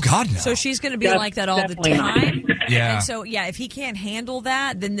hers. Oh, God, no. So she's going to be like that all the time. Yeah. And so, if he can't handle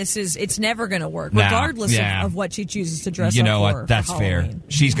that, then it's never going to work, regardless of what she chooses to dress up for. You know what? That's fair. Halloween.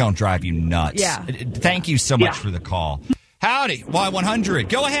 She's going to drive you nuts. Yeah. Thank you so much for the call. Howdy, Y100.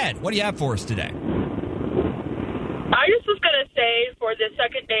 Go ahead. What do you have for us today? I just was going to say for the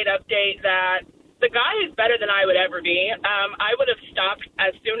second date update that the guy is better than I would ever be. I would have stopped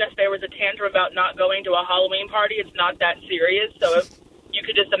as soon as there was a tantrum about not going to a Halloween party. It's not that serious. So if you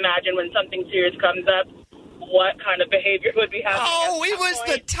could just imagine when something serious comes up, what kind of behavior would be happening. Oh, it was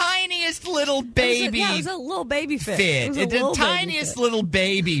the tiniest little baby. It was a little baby fit. The tiniest little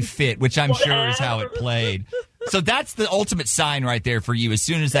baby fit, which I'm sure is how it played. So that's the ultimate sign right there for you. As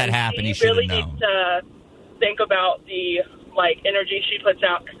soon as that happened, you should have really known. Needs to think about the energy she puts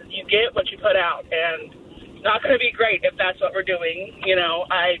out, because you get what you put out, and it's not going to be great if that's what we're doing.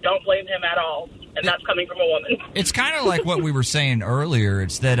 I don't blame him at all, and that's coming from a woman. It's kind of like what we were saying earlier.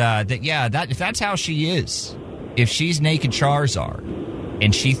 It's that if that's how she is, if she's naked Charizard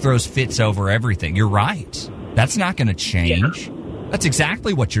and she throws fits over everything, you're right. That's not going to change. Yeah. That's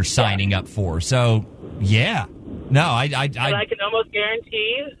exactly what you're signing up for. So, yeah. No, I can almost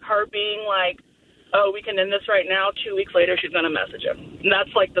guarantee her being like, oh, we can end this right now. 2 weeks later, she's going to message him. And that's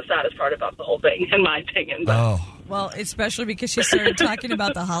the saddest part about the whole thing, in my opinion. But. Well, especially because she started talking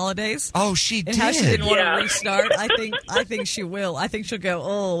about the holidays. Oh, she did. And how she didn't want to restart. I think she will. I think she'll go,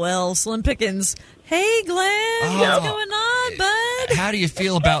 oh, well, slim pickings. Hey, Glenn. What's going on, bud? How do you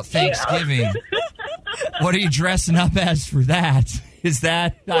feel about Thanksgiving? What are you dressing up as for that? Is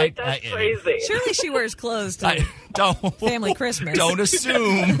that... That's crazy. Surely she wears clothes to family Christmas. Don't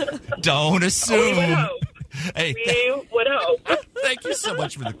assume. Don't assume. Hey, We would hope. thank you so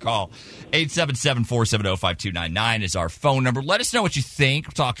much for the call. 877-470-5299 is our phone number. Let us know what you think.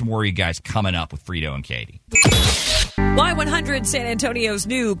 We'll talk to more of you guys coming up with Frito and Katy. Y100, San Antonio's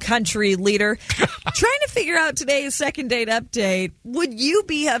new country leader. Trying to figure out today's second date update. Would you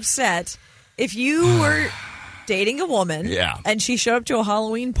be upset if you were dating a woman and she showed up to a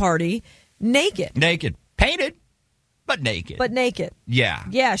Halloween party naked? Naked. Painted, but naked. But naked. Yeah.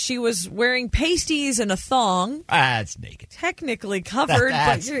 Yeah, she was wearing pasties and a thong. That's naked. Technically covered,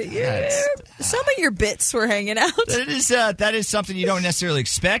 but some of your bits were hanging out. That is something you don't necessarily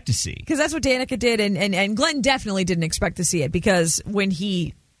expect to see. Because that's what Danica did, and Glenn definitely didn't expect to see it, because when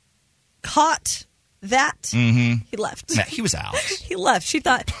he caught that, he left. Yeah, he was out. He left. She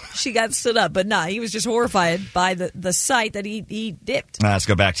thought she got stood up, but nah, he was just horrified by the sight that he dipped. Let's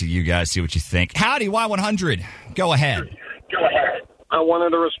go back to you guys, see what you think. Howdy, Y100. Go ahead. I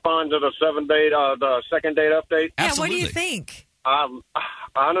wanted to respond to the the second date update. Yeah, what do you think?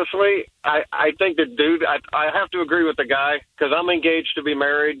 Honestly, I think the dude, I have to agree with the guy, because I'm engaged to be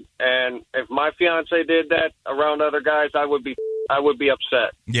married, and if my fiance did that around other guys, I would be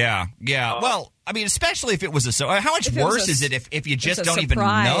upset. Yeah. Well, I mean, especially if it was how much worse is it if you just don't even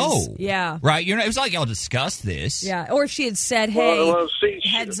know? Yeah. Right? It was like, y'all discussed this. Yeah. Or if she had said, hey,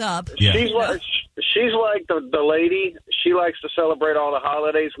 heads up. Yeah. She's like the lady. She likes to celebrate all the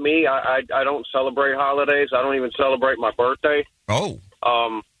holidays. Me, I don't celebrate holidays. I don't even celebrate my birthday. Oh.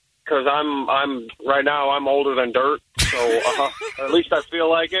 Because I'm right now I'm older than dirt, so at least I feel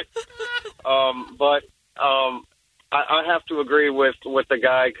like it. But I have to agree with the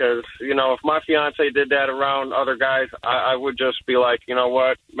guy, because if my fiance did that around other guys, I would just be like, you know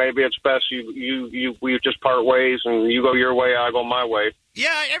what, maybe it's best we just part ways, and you go your way, I go my way.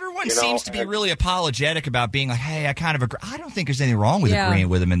 Yeah, everyone seems to be really apologetic about being like, hey, I kind of agree. I don't think there's anything wrong with agreeing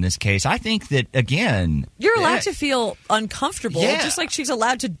with him in this case. I think that, again... You're allowed to feel uncomfortable, just like she's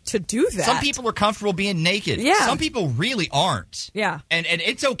allowed to do that. Some people are comfortable being naked. Yeah. Some people really aren't. Yeah. And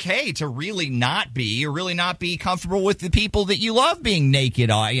it's okay to really not be comfortable with the people that you love being naked.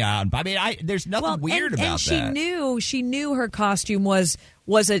 I mean, there's nothing weird about that. She knew her costume was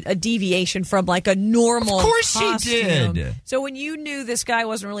a deviation from like a normal Of course costume. she did. So when you knew this guy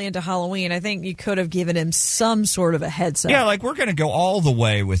wasn't really into Halloween, I think you could have given him some sort of a heads up. Yeah, like, we're going to go all the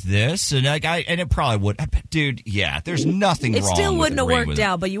way with this, and it probably would. Dude, yeah, there's nothing wrong with it. Still wouldn't have worked with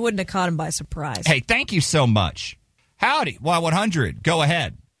out, but you wouldn't have caught him by surprise. Hey, thank you so much. Howdy, Y100. Go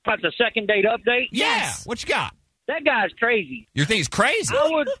ahead. About the second date update? Yeah, what you got? That guy's crazy. Your thing's crazy?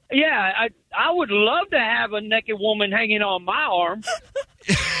 I would love to have a naked woman hanging on my arm.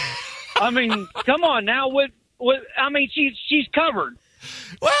 I mean, come on now. I mean, she's covered.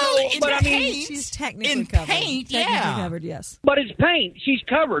 Well, she's technically covered. Technically covered, yes. But it's paint. She's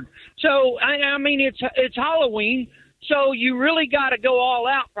covered. So I mean, it's Halloween. So you really got to go all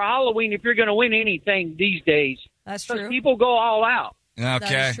out for Halloween if you're going to win anything these days. That's true. People go all out.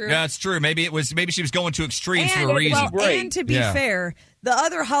 Okay, that's true. Maybe she was going to extremes for a reason. Well, and to be fair, the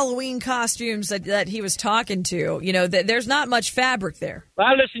other Halloween costumes that he was talking to, there's not much fabric there.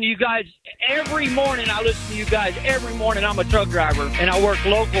 I listen to you guys every morning. Every morning. I'm a truck driver, and I work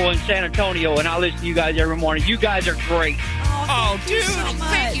local in San Antonio, and I listen to you guys every morning. You guys are great. Oh, dude,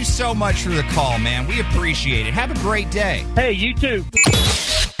 thank you so much for the call, man. We appreciate it. Have a great day. Hey, you too.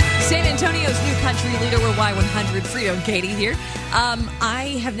 San Antonio's new country leader, we're Y100, Frito and Katy here.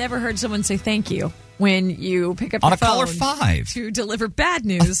 I have never heard someone say thank you when you pick up on the a phone caller 5 to deliver bad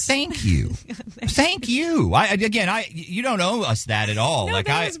news. Thank you. Thank you. You don't owe us that at all. No,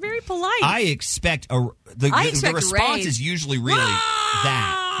 that was very polite. I expect the response is usually really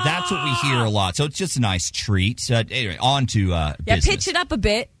that. That's what we hear a lot. So it's just a nice treat. Anyway, on to business. Pitch it up a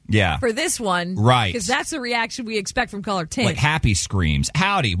bit. Yeah. For this one. Right. Because that's the reaction we expect from caller 10. Like happy screams.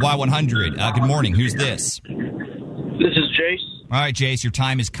 Howdy, Y100. Good morning. Who's this? This is Jace. All right, Jace, your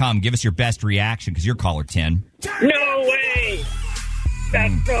time has come. Give us your best reaction because you're caller 10. No way.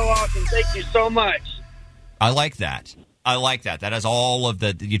 That's so awesome. Thank you so much. I like that. That has all of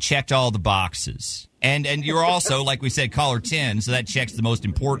you checked all the boxes. And you're also, like we said, caller 10, so that checks the most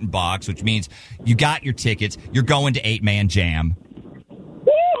important box, which means you got your tickets. You're going to 8-Man Jam.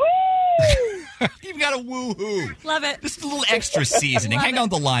 Woohoo! You've got a woohoo. Love it. Just a little extra seasoning. Hang on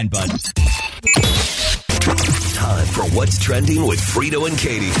the line, bud. Time for What's Trending with Frito and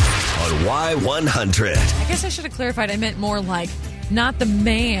Katy on Y100. I guess I should have clarified. I meant more like Not the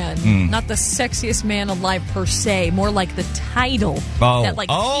man, not the sexiest man alive per se, more like the title that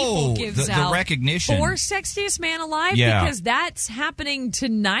people gives out. The recognition. For sexiest man alive, Yeah. because that's happening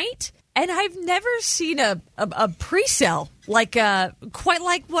tonight. And I've never seen a pre-sale quite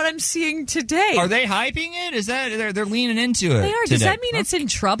like what I'm seeing today. Are they hyping it? Is that they're leaning into it? They are. Today. Does that mean it's in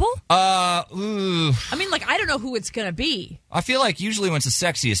trouble? Ooh. I mean, I don't know who it's going to be. I feel like usually when it's the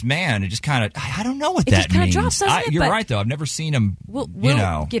sexiest man, it just kind of, I don't know what It that just kinda means. drops, doesn't it? You're But right, though. I've never seen him, We'll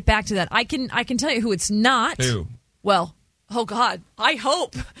get back to that. I can tell you who it's not. Who? Well, oh God, I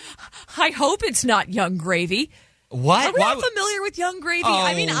hope it's not Young Gravy. What? Are we not familiar with Young Gravy?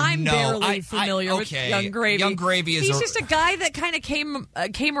 I mean, I'm no. barely familiar with Young Gravy. Young Gravy is He's just a guy that kind of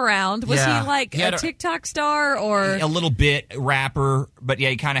came around. Was Yeah. he like He had a TikTok star or a little bit rapper, but yeah,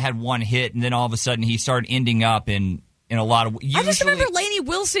 he kind of had one hit, and then all of a sudden he started ending up in a lot of. I just remember Lainey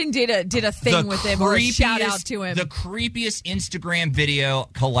Wilson did a thing with him, or a shout out to him. The creepiest Instagram video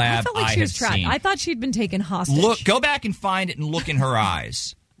collab I felt like she was trapped. seen. I thought she'd been taken hostage. Go back and find it and look in her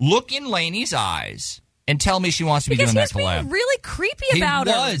eyes. Look in Lainey's eyes. And tell me she wants to be doing that collab. Because he was being really creepy about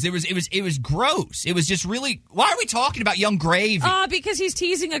her. It was gross. It was just really. Why are we talking about Young Gravy? Because he's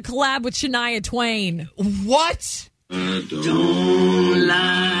teasing a collab with Shania Twain. What? Don't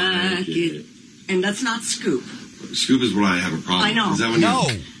like it. And that's not Scoop. Scoop is where I have a problem. I know. Is that when No.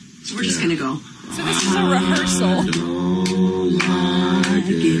 So we're just going to go. So this is a rehearsal. Don't like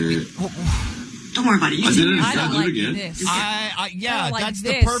it. Don't worry about it. I did it. I don't Do like it again. this. Yeah, like that's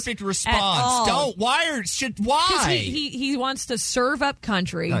this the perfect at response. all. Don't. Why? Because he wants to serve up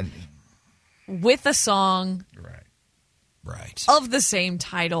country with a song right of the same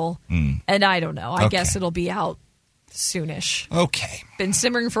title. And I don't know. I guess it'll be out soonish. Okay. Been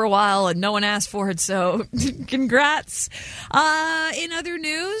simmering for a while and no one asked for it, so congrats. In other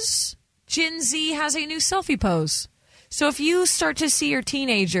news, Gen Z has a new selfie pose. So if you start to see your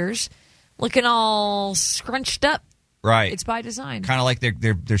teenagers looking all scrunched up, right, it's by design. Kind of like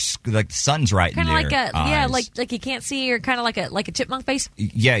they're like the sun's right Kind in of their like eyes. like you can't see, or kind of like a chipmunk face.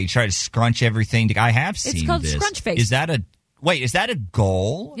 Yeah, you try to scrunch everything. I have seen It's called this. scrunch face. Is that a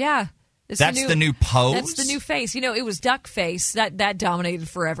goal? Yeah. That's the new pose? That's the new face. You know, it was duck face. That dominated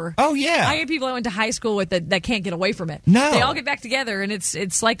forever. Oh, yeah. I have people I went to high school with that can't get away from it. No. They all get back together, and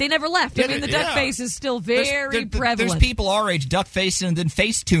it's like they never left. I mean, the duck face is still very prevalent. There's people our age duck facing and then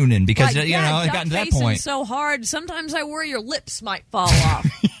face tuning because, it gotten to that point. So hard, sometimes I worry your lips might fall off.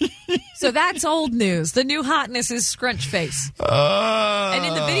 So that's old news. The new hotness is scrunch face. And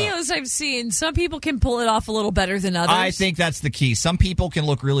in the videos I've seen, some people can pull it off a little better than others. I think that's the key. Some people can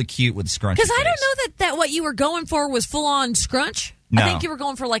look really cute with scrunch face. Because I don't know that what you were going for was full-on scrunch. No. I think you were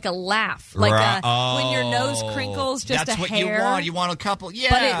going for like a laugh. Like when your nose crinkles, just that's a what hair. you want. You want a couple, yeah.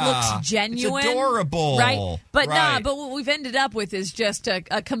 But it looks genuine. It's adorable. Right? But right. but what we've ended up with is just a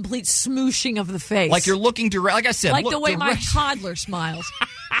complete smooshing of the face. Like you're looking direct. Like I said, like look the way my direct. toddler smiles.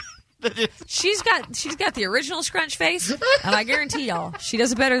 She's got the original scrunch face, and I guarantee y'all, she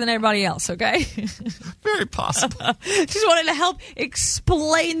does it better than everybody else, okay? Very possible. Just wanted to help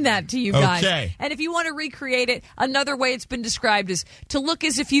explain that to you guys. Okay. And if you want to recreate it, another way it's been described is to look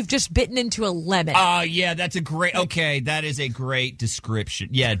as if you've just bitten into a lemon. Yeah, that's a great, that is a great description.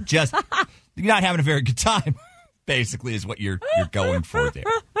 Yeah, just, you're not having a very good time, basically, is what you're going for there.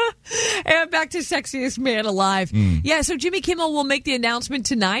 And back to Sexiest Man Alive. Yeah, so Jimmy Kimmel will make the announcement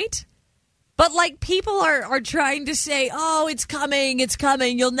tonight. But, like, people are trying to say, oh, it's coming,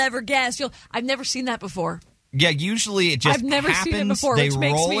 you'll never guess. I've never seen that before. Yeah, usually it just I've never happens, seen it before, they which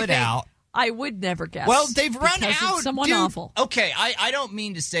makes roll me it think out. I would never guess. Well, they've run because out. It's someone dude. awful. Okay, I don't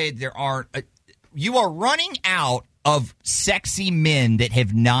mean to say there aren't. You are running out of sexy men that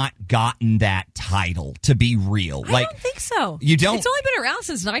have not gotten that title, to be real. I don't think so. You don't? It's only been around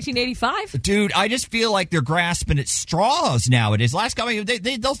since 1985. Dude, I just feel like they're grasping at straws nowadays. Last time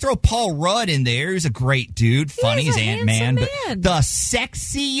they'll throw Paul Rudd in there. He's a great dude, funny as Ant-Man, but the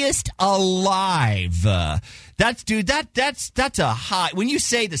sexiest alive. That's a high. When you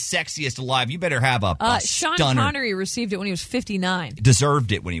say the sexiest alive, you better have a Sean stunner. Connery received it when he was 59.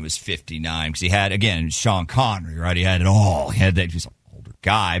 Deserved it when he was 59 because he had, again, Sean Connery, right? He had it all. He had that. He was an older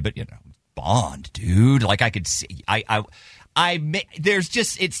guy, but Bond, dude. Like I could see, there's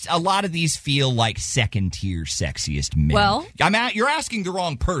just, it's a lot of these feel like second tier sexiest men. Well, you're asking the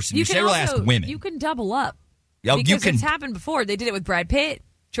wrong person. You should can really also, ask women. You can double up. Oh, because it's happened before. They did it with Brad Pitt.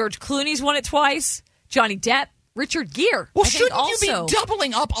 George Clooney's won it twice. Johnny Depp Richard Gere. Well, I think shouldn't also you be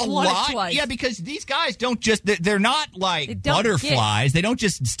doubling up a won it lot? twice. Yeah, because these guys don't just, they're not like don't butterflies. They don't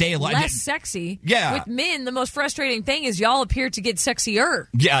just stay alive. less sexy. Yeah. With men, the most frustrating thing is y'all appear to get sexier.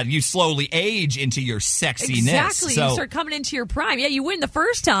 Yeah, you slowly age into your sexiness. Exactly. So You start coming into your prime. Yeah, you win the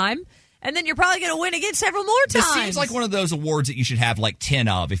first time, and then you're probably going to win again several more times. this seems like one of those awards that you should have like 10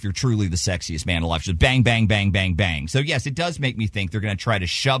 of if you're truly the sexiest man alive. Just bang, bang, bang, bang, bang. So, yes, it does make me think they're going to try to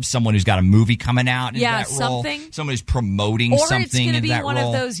shove someone who's got a movie coming out in that role. something. Someone who's promoting or something it's going in to be that one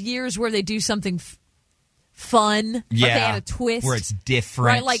role. of those years where they do something fun. Like they had a twist. Where it's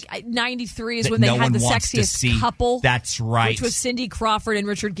different. Right, like 93 is That when they no had one the wants to sexiest see. couple. That's right. Which was Cindy Crawford and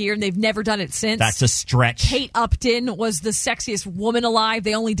Richard Gere, and they've never done it since. That's a stretch. Kate Upton was the sexiest woman alive.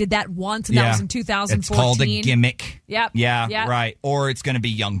 They only did that once, and that was in 2014. It's called a gimmick. Yep. Yeah, right. Or it's going to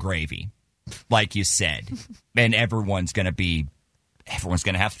be Young Gravy, like you said. And everyone's going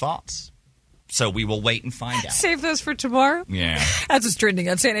to have thoughts. So we will wait and find out. Save those for tomorrow. Yeah. That's what's trending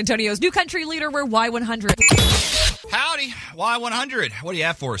on San Antonio's new country leader. We're Y100. Howdy, Y100. What do you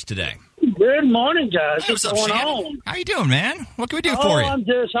have for us today? Good morning, guys. Hey, What's up, going Shannon? on? How you doing, man? What can we do for you? I'm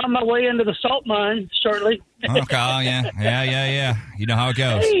just on my way into the salt mine shortly. Okay, yeah. You know how it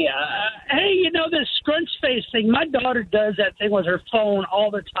goes. Hey, you know this scrunch face thing? My daughter does that thing with her phone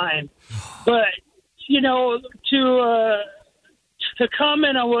all the time. But, you know, to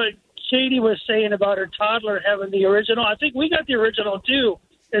comment on what Katie was saying about her toddler having the original, I think we got the original, too.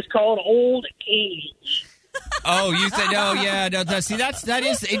 It's called Old Age. Oh, you said no? Yeah, no. See,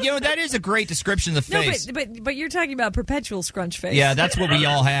 that is a great description of the face. No, but you're talking about perpetual scrunch face. Yeah, that's what we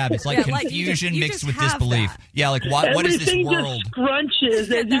all have. It's like Yeah, like, confusion you mixed just with have disbelief. that. Yeah, like what is this Everything world? just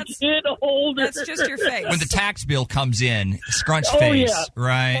scrunches as you get older. That's just your face. When the tax bill comes in, scrunch Oh, face, yeah.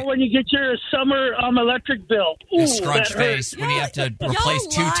 right? Or when you get your summer electric bill. Ooh, Scrunch that face. hurts. When you have to replace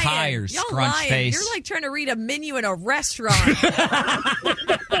two lying. tires, Y'all scrunch lying. face. You're like trying to read a menu in a restaurant.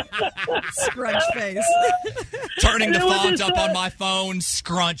 Scrunch face. Turning the And it was font just, up on my phone,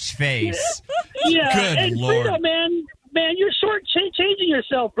 scrunch face. Yeah, Good and Lord. Frito, man, you're changing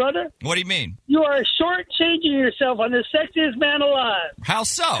yourself, brother. What do you mean? You are changing yourself on the sexiest man alive. How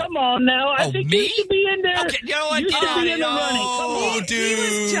so? Come on now. I think me? you should be in there. Okay, you know what? You Get should out be of in the running. Come Oh, on. dude.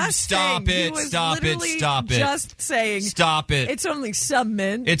 He was just Stop saying, he it. was Stop it. literally Stop it. Just saying. Stop it. It's only some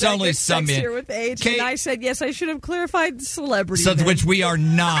men. It's that only get some men. sexier with age. Kate- And I said, yes, I should have clarified celebrity. So, men. which we are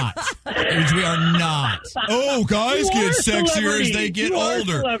not. Which we are not. Oh, guys You get are a sexier as celebrity. they get You are a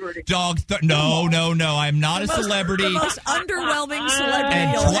older. celebrity. Dog. No. I'm not a celebrity. The most underwhelming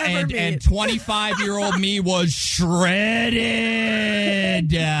celebrity you'll ever meet. And 25-year-old me was shredded.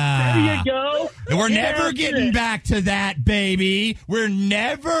 There you go. And we're Yeah, never getting back to that, baby. We're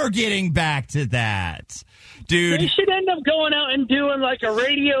never getting back to that. They Dude. should end up going out and doing like a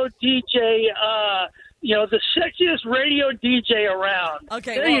radio DJ, the sexiest radio DJ around.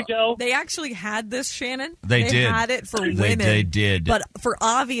 Okay, there well, you go. They actually had this, Shannon. They did. had it for They- women. they did. But for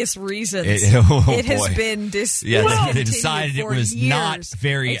obvious reasons, It has boy. been Yeah, they decided it for was not years.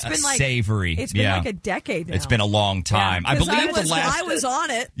 very It's been like- savory. It's been Yeah. like a decade now. It's been a long time. I 'Cause believe the last. I was on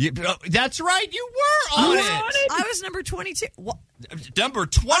it. That's right. You were on it. I was number 22. Number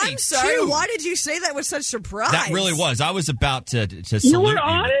 22. I'm sorry. Why did you say that with such surprise? That really was. I was about to salute You were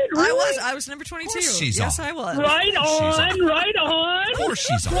on it? Really? I was number 22. Of course she's yes, on. I was. Right on, right on. Of course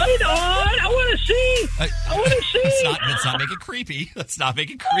she's on. Right on. I want to see. I want to see. Let's not make it creepy. Let's not make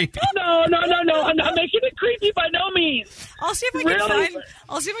it creepy. No. I'm not making it creepy by no means. I'll see if I can find.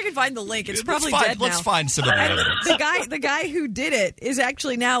 I'll see if I can find the link. It's probably dead now. Let's find some of the And evidence. the guy who did it is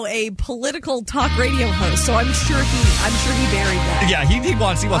actually now a political talk radio host. So I'm sure he buried that. Yeah, he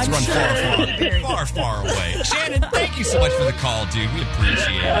wants to run sure far away. Shannon, thank you so much for the call, dude. We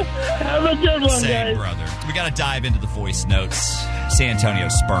appreciate it. Have a good one, Same, guys. brother. We got to dive into the voice notes. San Antonio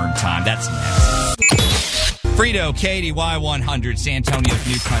Spurn time. That's next. Frito, Katy, Y100, San Antonio's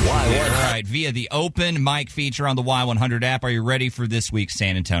new country. Y100. All right, via the open mic feature on the Y100 app. Are you ready for this week's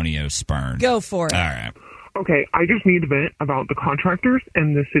San Antonio Spurn? Go for it. All right. Okay, I just need to vent about the contractors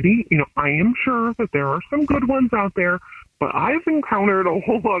in the city. You know, I am sure that there are some good ones out there, but I've encountered a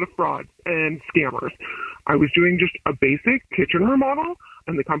whole lot of frauds and scammers. I was doing just a basic kitchen remodel,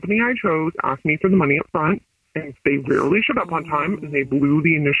 and the company I chose asked me for the money up front, and they rarely showed up on time, and they blew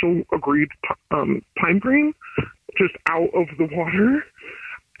the initial agreed time frame just out of the water.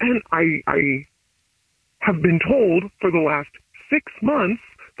 And I have been told for the last 6 months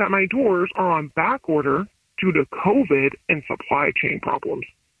that my doors are on back order due to COVID and supply chain problems.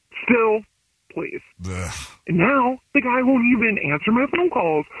 Still, please. Ugh. And now the guy won't even answer my phone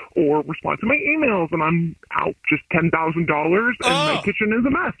calls or respond to my emails, and I'm out just $10,000 and my kitchen is a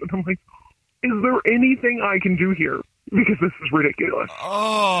mess. And I'm like, Is there anything I can do here? Because this is ridiculous.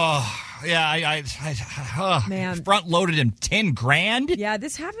 Oh, yeah, Man, front loaded him $10,000. Yeah,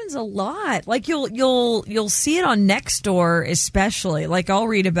 this happens a lot. Like you'll see it on Nextdoor, especially. Like I'll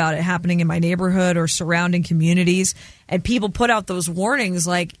read about it happening in my neighborhood or surrounding communities, and people put out those warnings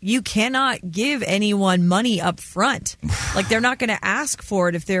like you cannot give anyone money up front. Like they're not going to ask for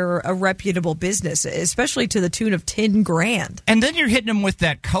it if they're a reputable business, especially to the tune of $10,000. And then you're hitting them with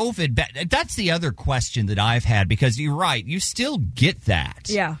that COVID. That's the other question that I've had, because you're right, you still get that.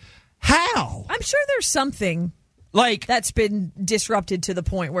 Yeah. How? I'm sure there's something like that's been disrupted to the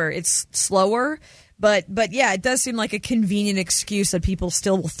point where it's slower. But yeah, it does seem like a convenient excuse that people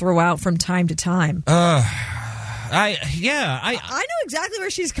still will throw out from time to time. I know exactly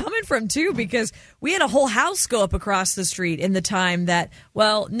where she's coming from, too, because we had a whole house go up across the street in the time that,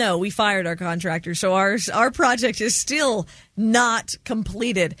 well, no, we fired our contractor. So our project is still not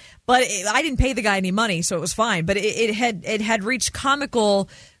completed. But I didn't pay the guy any money, so it was fine. But it had reached comical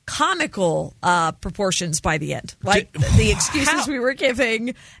proportions by the end. Like the excuses we were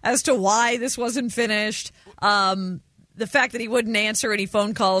giving as to why this wasn't finished. The fact that he wouldn't answer any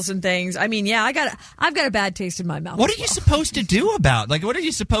phone calls and things. I mean, yeah, I've got a bad taste in my mouth. What are you supposed to do about? Like, what are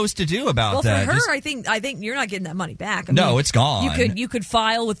you supposed to do about that? Well, for her, I think you're not getting that money back. I no, mean, it's gone. You could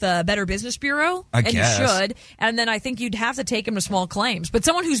file with the Better Business Bureau, I guess. You should, and then I think you'd have to take him to small claims. But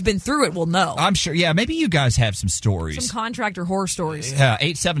someone who's been through it will know. I'm sure. Yeah, maybe you guys have some stories. Some contractor horror stories.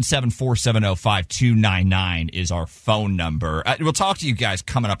 877-470-5299 is our phone number. We'll talk to you guys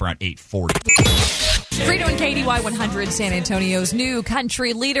coming up around 8:40. Frito and Katy, Y100, San Antonio's new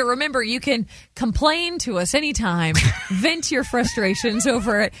country leader. Remember, you can complain to us anytime. Vent your frustrations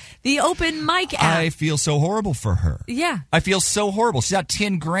over at the Open Mic app. I feel so horrible for her. Yeah. I feel so horrible. She's got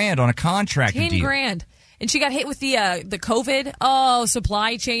 $10,000 on a contract deal. $10,000. And she got hit with the COVID,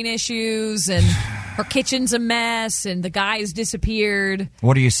 supply chain issues, and her kitchen's a mess, and the guy's disappeared.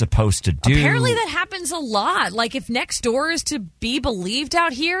 What are you supposed to do? Apparently that happens a lot. Like, if Nextdoor is to be believed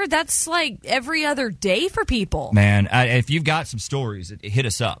out here, that's like every other day for people. Man, if you've got some stories, hit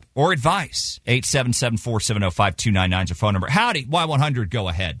us up. Or advice. 877-470-5299 is our phone number. Howdy, Y100, go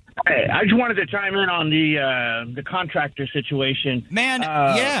ahead. Hey, I just wanted to chime in on the contractor situation. Man,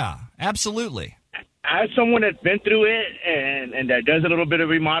 yeah, absolutely. As someone that's been through it and that does a little bit of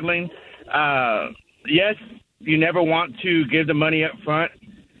remodeling, yes, you never want to give the money up front.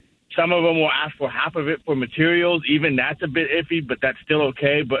 Some of them will ask for half of it for materials. Even that's a bit iffy, but that's still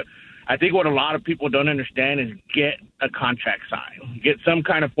okay. But I think what a lot of people don't understand is get a contract signed. Get some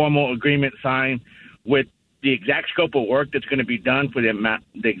kind of formal agreement signed with the exact scope of work that's going to be done for the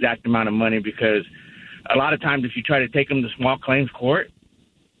exact amount of money, because a lot of times if you try to take them to small claims court,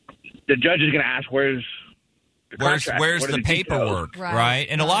 the judge is going to ask where's the paperwork, right?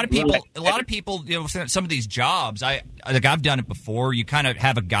 And a lot of people, you know, some of these jobs, I've done it before. You kind of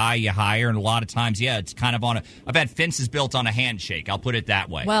have a guy you hire, and a lot of times, yeah, it's kind of I've had fences built on a handshake. I'll put it that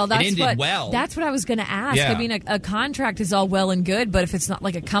way. Well, it ended well. That's what I was going to ask. Yeah. I mean, a contract is all well and good, but if it's not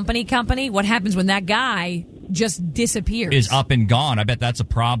like a company, what happens when that guy just disappears? Is up and gone. I bet that's a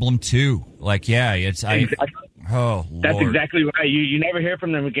problem too. Like, yeah, oh, Lord. That's exactly right. You never hear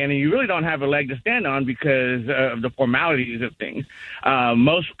from them again, and you really don't have a leg to stand on because of the formalities of things.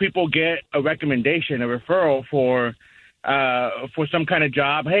 Most people get a recommendation, a referral for some kind of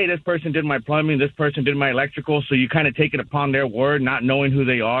job. Hey, this person did my plumbing, this person did my electrical, so you kind of take it upon their word, not knowing who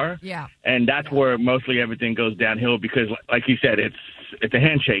they are. Yeah. And that's where mostly everything goes downhill because, like you said, it's a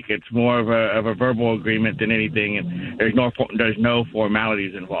handshake. It's more of a verbal agreement than anything, and there's no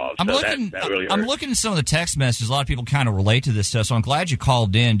formalities involved. I'm looking at some of the text messages. A lot of people kind of relate to this stuff, so I'm glad you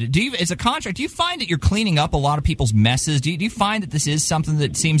called in. As a contract, do you find that you're cleaning up a lot of people's messes? Do you find that this is something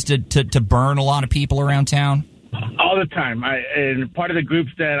that seems to burn a lot of people around town? All the time. And part of the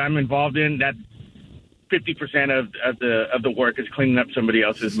groups that I'm involved in, that 50% of the work is cleaning up somebody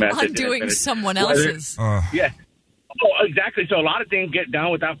else's mess. Undoing someone else's. Yeah. Oh, exactly. So a lot of things get done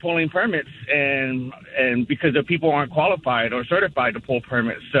without pulling permits, and because the people aren't qualified or certified to pull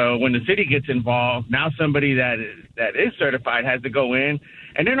permits. So when the city gets involved, now somebody that is certified has to go in,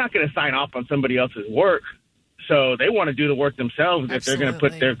 and they're not going to sign off on somebody else's work. So they want to do the work themselves if they're going to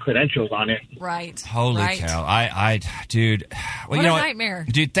put their credentials on it. Right. Holy cow. Dude. Well, what a nightmare.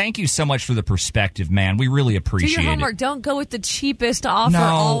 Dude, thank you so much for the perspective, man. We really appreciate it. Do your homework. Don't go with the cheapest offer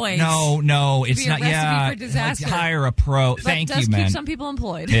always. No. It's not. For disaster. Hire a pro. But Thank you, man. It does keep some people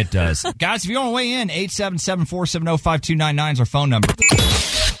employed. It does. Guys, if you want to weigh in, 877-470-5299 is our phone number.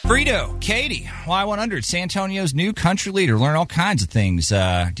 Frito, Katy, Y100, San Antonio's new country leader. Learn all kinds of things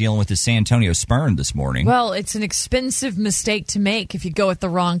dealing with the San Antonio Spurn this morning. Well, it's an expensive mistake to make if you go with the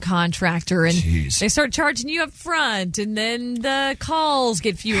wrong contractor. And they start charging you up front, and then the calls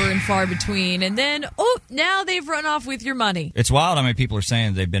get fewer and far between. And then, now they've run off with your money. It's wild how many people are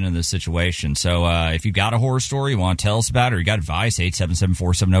saying they've been in this situation. So if you've got a horror story, you want to tell us about it, or you got advice,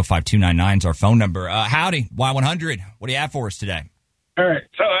 877-470-5299 is our phone number. Howdy, Y100. What do you have for us today? All right,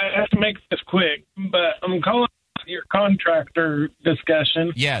 so I have to make this quick, but I'm calling your contractor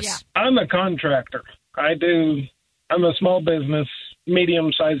discussion. Yes. Yeah. I'm a contractor. I'm a small business,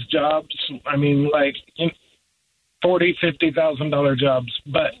 medium-sized jobs. I mean, like $40,000, $50,000 jobs.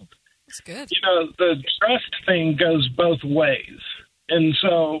 But, that's good. The trust thing goes both ways. And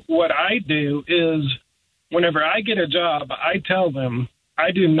so what I do is whenever I get a job, I tell them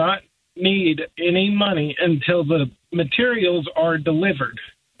I do not need any money until the materials are delivered.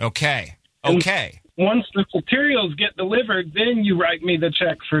 Okay. And once the materials get delivered, then you write me the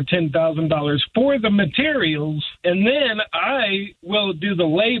check for $10,000 for the materials, and then I will do the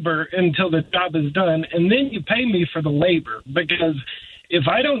labor until the job is done, and then you pay me for the labor. Because if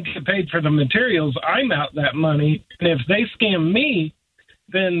I don't get paid for the materials, I'm out that money, and if they scam me,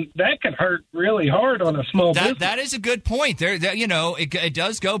 then that could hurt really hard on a small business. That is a good point. It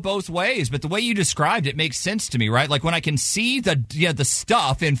does go both ways, but the way you described it makes sense to me, right? Like when I can see the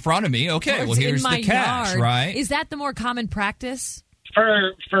stuff in front of me, okay, well, here's the cash, right? Is that the more common practice?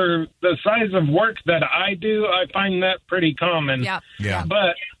 For the size of work that I do, I find that pretty common. Yeah.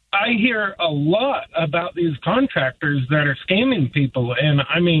 But I hear a lot about these contractors that are scamming people, and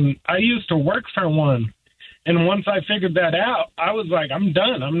I mean, I used to work for one. And once I figured that out, I was like, I'm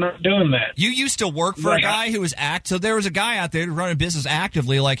done. I'm not doing that. You used to work for a guy who was so there was a guy out there running a business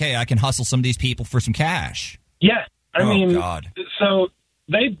actively like, hey, I can hustle some of these people for some cash. Yeah. I mean, God. So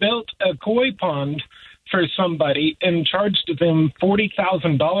they built a koi pond for somebody and charged them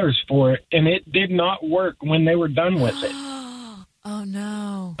 $40,000 for it, and it did not work when they were done with it. Oh,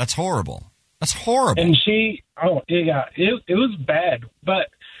 no. That's horrible. That's horrible. And it was bad. But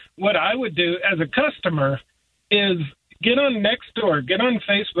what I would do as a customer is get on Nextdoor, get on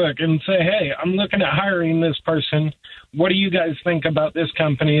Facebook and say, hey, I'm looking at hiring this person. What do you guys think about this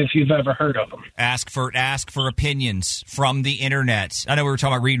company if you've ever heard of them? Ask for opinions from the internet. I know we were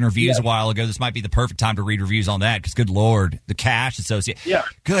talking about reading reviews a while ago. This might be the perfect time to read reviews on that because, good Lord, the cash associate. Yeah.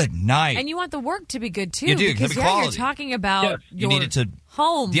 Good night. And you want the work to be good, too. You do. Because, you're talking about you need it to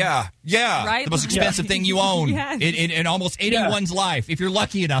home. Yeah. Right? The most expensive thing you own in almost anyone's life. If you're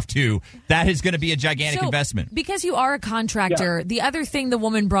lucky enough to, that is going to be a gigantic investment. Because you are a contractor, the other thing the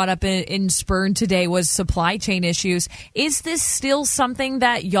woman brought up in Spurn today was supply chain issues. Is this still something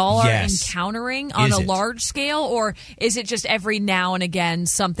that y'all are encountering on a large scale, or is it just every now and again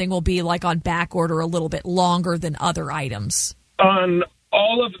something will be like on back order a little bit longer than other items? On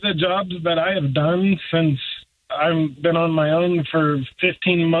all of the jobs that I have done since I've been on my own for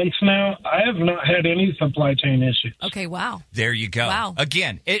 15 months now, I have not had any supply chain issues. Okay, wow. There you go. Wow.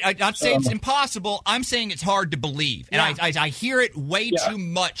 Again, I'm not saying it's impossible. I'm saying it's hard to believe. And I hear it way too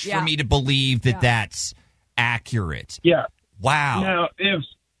much for me to believe that that's accurate. Yeah. Wow. Now,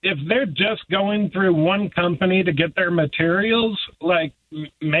 if they're just going through one company to get their materials, like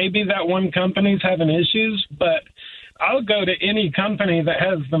maybe that one company's having issues, but I'll go to any company that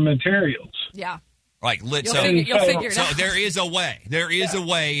has the materials. Yeah. Like, you'll figure it out. So there is a way. There is a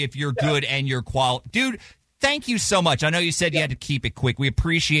way if you're good and you're quality. Dude, thank you so much. I know you said you had to keep it quick. We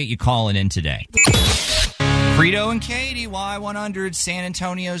appreciate you calling in today. Frito and Katy, Y100, San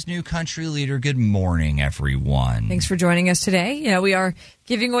Antonio's new country leader. Good morning, everyone. Thanks for joining us today. We are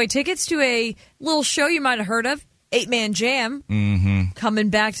giving away tickets to a little show you might have heard of, 8-Man Jam, coming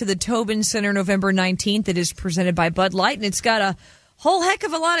back to the Tobin Center November 19th. It is presented by Bud Light, and it's got a whole heck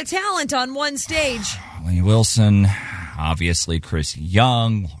of a lot of talent on one stage. Lee Wilson, obviously Chris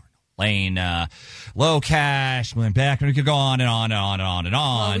Young, Lane, Low Cash, went back, and we could go on and on and on and on and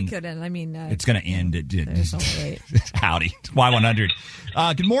on. Well, we couldn't. I mean, it's going to end. There's no way. Howdy,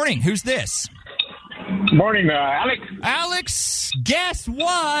 Y100. Good morning. Who's this? Morning, Alex. Alex, guess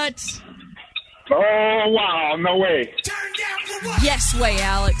what? Oh, wow, no way. Yes way,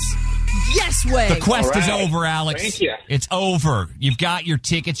 Alex. Yes way. The quest is over, Alex. Thank you. It's over. You've got your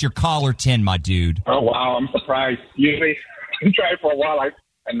tickets, your caller 10, my dude. Oh, wow, I'm surprised. Usually, I try for a while.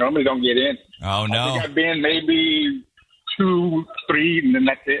 I normally don't get in. Oh, no. I think I've been maybe 2, 3, and then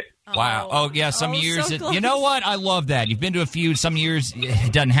that's it. Wow. Oh, yeah, some years. so close. You know what? I love that. You've been to a few. Some years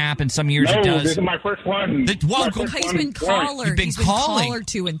it doesn't happen. Some years it does. This is my first one. He's been caller. You've been He's been calling. caller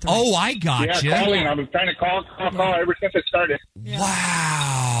 2 and 3. Oh, I got you. Yeah, calling. I was trying to call ever since it started.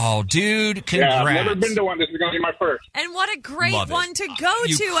 Wow, dude. Congrats. Yeah, I've never been to one. This is going to be my first. And what a great Love it. one to go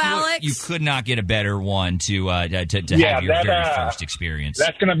to, Alex. You could not get a better one to have your very first experience.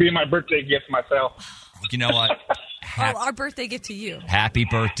 That's going to be my birthday gift myself. You know what? Our birthday gift to you. Happy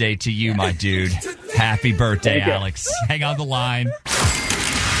birthday to you, my dude. Happy birthday, Thank you. Alex. Hang on the line.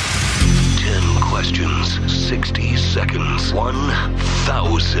 10 questions, 60 seconds,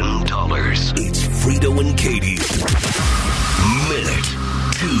 $1,000. It's Frito and Katy. Minute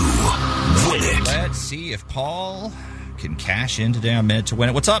to win it. Let's see if Paul can cash in today on Minute to Win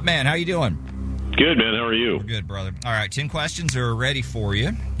It. What's up, man? How you doing? Good, man. How are you? Good, brother. All right, 10 questions are ready for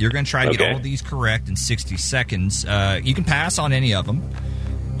you. You're going to try to get all of these correct in 60 seconds. You can pass on any of them.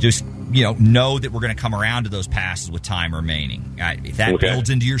 Just, know that we're going to come around to those passes with time remaining. If that builds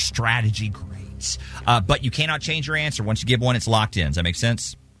into your strategy, great. But you cannot change your answer. Once you give one, it's locked in. Does that make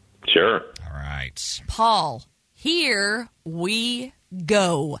sense? Sure. All right. Paul, here we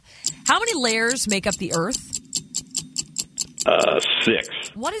go. How many layers make up the Earth? 6.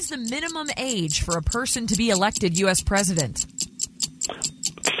 What is the minimum age for a person to be elected U.S. president?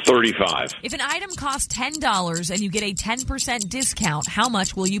 35. If an item costs $10 and you get a 10% discount, how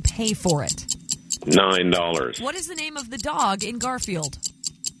much will you pay for it? $9. What is the name of the dog in Garfield?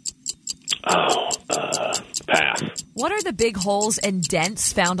 Pass. What are the big holes and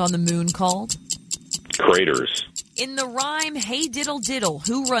dents found on the moon called? Craters. In the rhyme, hey diddle diddle,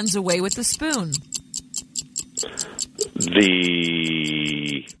 who runs away with the spoon?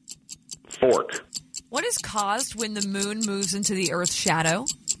 The fork. What is caused when the moon moves into the Earth's shadow?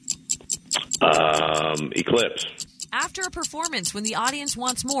 Eclipse. After a performance, when the audience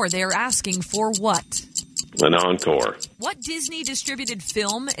wants more, they are asking for what? An encore. What Disney-distributed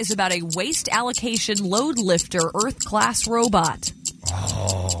film is about a waste allocation load lifter Earth-class robot?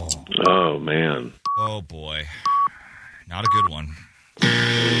 Oh, man. Oh, boy. Not a good one.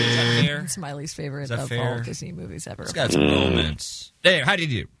 Is that fair? It's my least favorite that of fair? all Disney movies ever. It's got some moments. There, how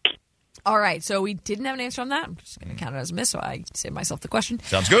did you do? All right, so we didn't have an answer on that. I'm just going to count it as a miss, so I saved myself the question.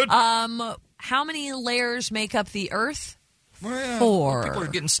 Sounds good. How many layers make up the Earth? Well, 4. People are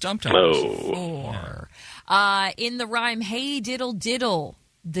getting stumped on this. 4. In the rhyme, hey diddle diddle,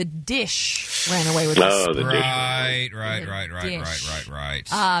 the dish ran away with the spoon. Right.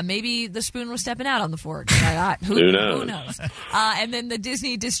 Maybe the spoon was stepping out on the fork. Who knows? Who knows? And then the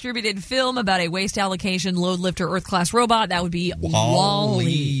Disney distributed film about a waste allocation load lifter Earth-class robot, that would be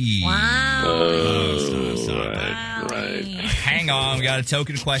WALL-E. Right. Hang on. We got a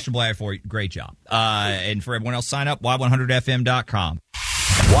token questionable ad for you. Great job. And for everyone else, sign up, y100fm.com.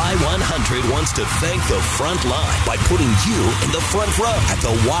 Y100 wants to thank the front line by putting you in the front row at the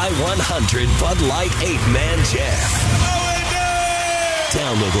Y100 Bud Light 8-Man Jam.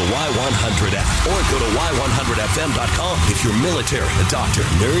 Download the Y100 app or go to y100fm.com if you're military, a doctor,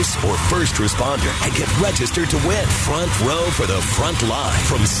 nurse, or first responder and get registered to win. Front row for the front line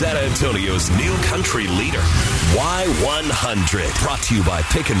from San Antonio's new country leader, Y100. Brought to you by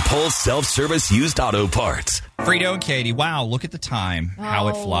Pick and Pull Self-Service Used Auto Parts. Frito and Katy, wow, look at the time, how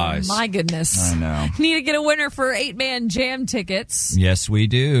it flies. My goodness. I know. Need to get a winner for 8-Man Jam tickets. Yes, we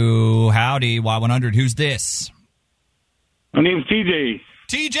do. Howdy, Y100. Who's this? My name's TJ.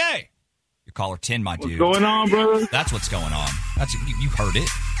 TJ! You're caller 10, my dude. What's going on, brother? That's what's going on. You heard it.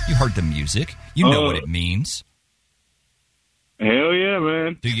 You heard the music. You know what it means. Hell yeah,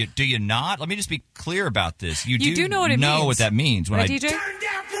 man. Do you not? Let me just be clear about this. You do know what it know means. what that means. When Right, TJ?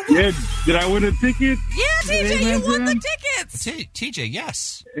 Yeah, did I win a ticket? Yeah, TJ, you won the tickets. TJ,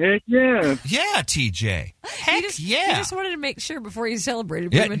 yes. Heck yeah. Yeah, TJ. Heck He just wanted to make sure before he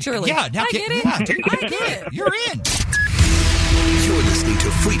celebrated Yeah, prematurely. yeah, now I get it. yeah, dude, I get it. You're in. You're listening to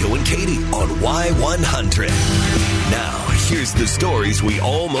Frito and Katy on Y100. Now, here's the stories we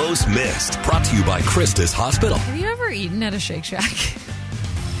almost missed. Brought to you by Christus Hospital. Have you ever eaten at a Shake Shack?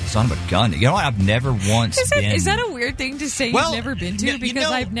 Son of a gun. You know, I've never once been. Is that a weird thing to say you've never been to?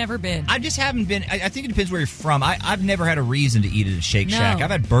 Because I've never been. I just haven't been. I think it depends where you're from. I've never had a reason to eat at a Shake No. Shack.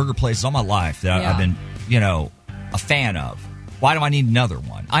 I've had burger places all my life that I've been, a fan of. Why do I need another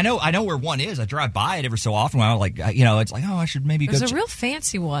one? I know where one is. I drive by it every so often. When I'm like, it's like, I should maybe go. There's a real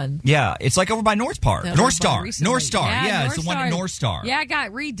fancy one. Yeah, it's like over by North Park. North Star. Yeah, it's the one in North Star. Yeah, it got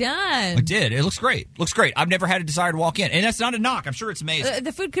redone. It did. It looks great. I've never had a desire to walk in, and that's not a knock. I'm sure it's amazing.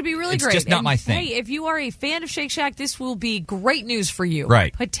 The food could be really it's great. It's just not my thing. Hey, if you are a fan of Shake Shack, this will be great news for you.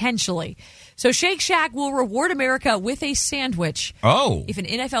 Right. Potentially. So Shake Shack will reward America with a sandwich. Oh. If an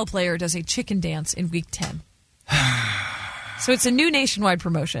NFL player does a chicken dance in Week 10. So it's a new nationwide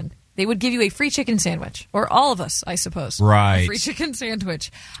promotion. They would give you a free chicken sandwich, or all of us, I suppose. Right. A free chicken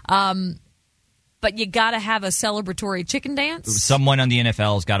sandwich. But you got to have a celebratory chicken dance. Someone on the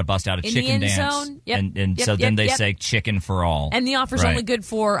NFL has got to bust out a in chicken the end dance. Zone. Yep. And so then they say chicken for all. And the offer's only good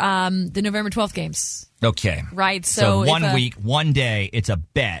for the November 12th games. Okay. Right. So 1 week, 1 day, it's a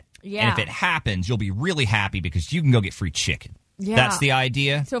bet. Yeah. And if it happens, you'll be really happy because you can go get free chicken. Yeah. That's the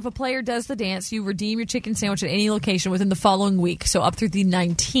idea. So if a player does the dance, you redeem your chicken sandwich at any location within the following week. So up through the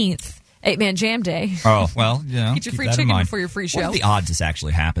 19th. 8-man jam day. Oh, well, Get your free chicken before your free show. What are the odds this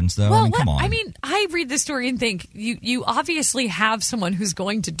actually happens, though? Well, come on. I read this story and think, you obviously have someone who's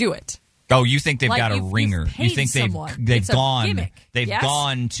going to do it. Oh, you think they've got a ringer? You think they've gone? They've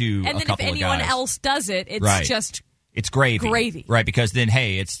gone to and a couple of guys. And then if anyone else does it, it's just it's gravy. Right? Because then,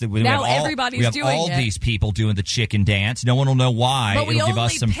 hey, everybody's doing it. All these people doing the chicken dance. No one will know why. But It'll give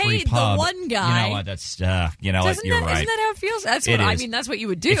us some free paid pub. The one guy. You know what? That's you're right. Isn't that how it feels? That's what you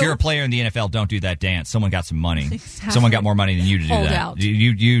would do. If you're a player in the NFL, don't do that dance. Someone got some money. Exactly. Someone got more money than you to do Hold that. Out.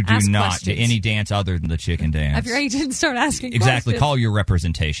 You do Ask not questions. do any dance other than the chicken dance. If your agent start asking exactly, questions. call your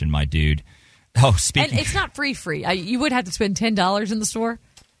representation, my dude. Oh, speaking. And it's not free. You would have to spend $10 in the store.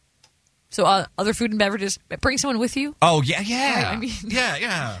 So other food and beverages, bring someone with you. Oh yeah. Right,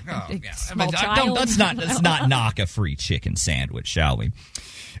 yeah. Oh, child. Let's not knock a free chicken sandwich, shall we?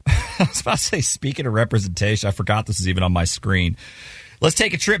 I was about to say, speaking of representation, I forgot this is even on my screen. Let's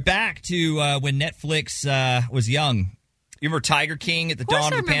take a trip back to when Netflix was young. You remember Tiger King at the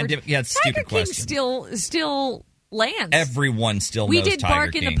dawn of the pandemic? Yeah, it's a stupid question. Tiger King still lands. Everyone still we knows did Tiger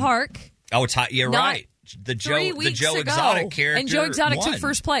Bark King. in the Park. Oh, you're right. The Joe Exotic character and Joe Exotic won. took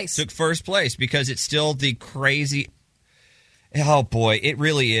first place. Took first place because it's still the crazy. Oh boy, it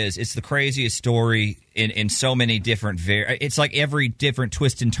really is. It's the craziest story in so many different. It's like every different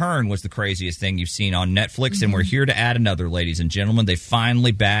twist and turn was the craziest thing you've seen on Netflix, and we're here to add another, ladies and gentlemen. They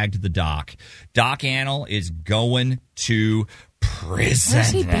finally bagged the Doc. Doc Antle is going to prison. Where's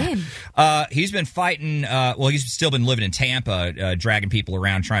he been? He's been fighting. He's still been living in Tampa, dragging people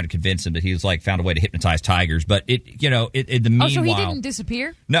around, trying to convince him that he's found a way to hypnonize tigers. But the meanwhile, so he didn't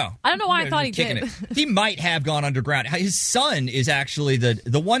disappear? No, I don't know why I thought he did. He might have gone underground. His son is actually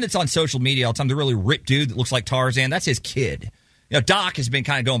the one that's on social media all the time. The really ripped dude that looks like Tarzan. That's his kid. Doc has been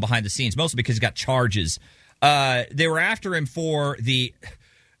kind of going behind the scenes, mostly because he's got charges. They were after him for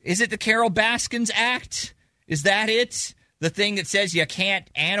is it the Carol Baskins Act? Is that it? The thing that says you can't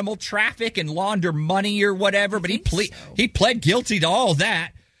animal traffic and launder money or whatever, but he pled guilty to all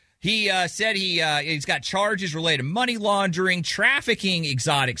that. He said he's got charges related to money laundering, trafficking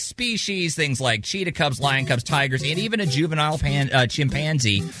exotic species, things like cheetah cubs, lion cubs, tigers, and even a juvenile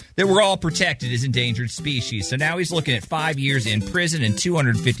chimpanzee that were all protected as endangered species. So now he's looking at 5 years in prison and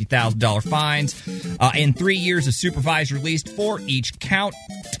 $250,000 fines and 3 years of supervised release for each count.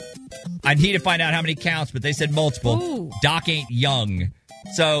 I need to find out how many counts, but they said multiple. Ooh. Doc ain't young.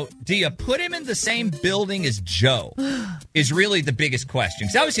 So do you put him in the same building as Joe is really the biggest question.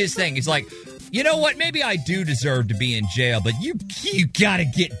 Because that was his thing. He's like, you know what? Maybe I do deserve to be in jail, but you got to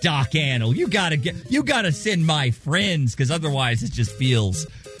get Doc Antle. You got to send my friends, because otherwise it just feels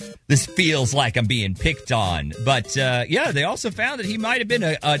like I'm being picked on. But they also found that he might have been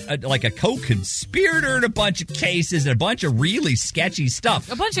a co-conspirator in a bunch of cases and a bunch of really sketchy stuff.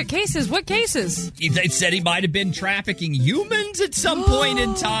 A bunch of cases? What cases? They said he might have been trafficking humans at some point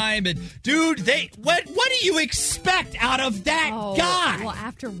in time. And dude, what do you expect out of that guy? Well,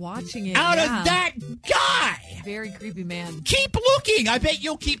 after watching it, out of that guy, very creepy man. Keep looking. I bet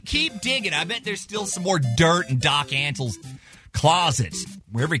you'll keep digging. I bet there's still some more dirt in Doc Antle's closet,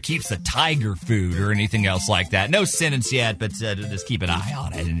 wherever he keeps the tiger food or anything else like that. No sentence yet, but just keep an eye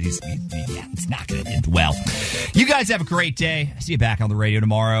on it. And it's not going to end well. You guys have a great day. See you back on the radio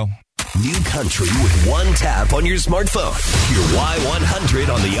tomorrow. New country with one tap on your smartphone. Your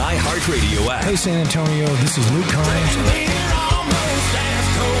Y100 on the iHeartRadio app. Hey, San Antonio, this is Luke Combs.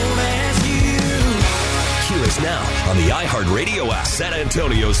 QS now on the iHeartRadio app. San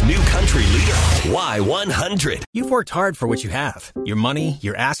Antonio's new country leader, Y100. You've worked hard for what you have. Your money,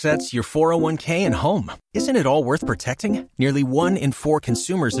 your assets, your 401k, and home. Isn't it all worth protecting? Nearly 1 in 4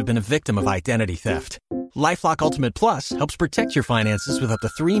 consumers have been a victim of identity theft. LifeLock Ultimate Plus helps protect your finances with up to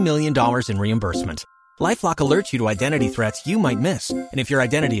 $3 million in reimbursement. LifeLock alerts you to identity threats you might miss. And if your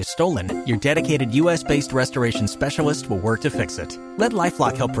identity is stolen, your dedicated U.S.-based restoration specialist will work to fix it. Let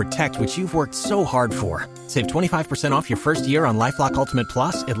LifeLock help protect what you've worked so hard for. Save 25% off your first year on LifeLock Ultimate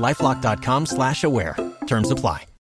Plus at LifeLock.com/aware. Terms apply.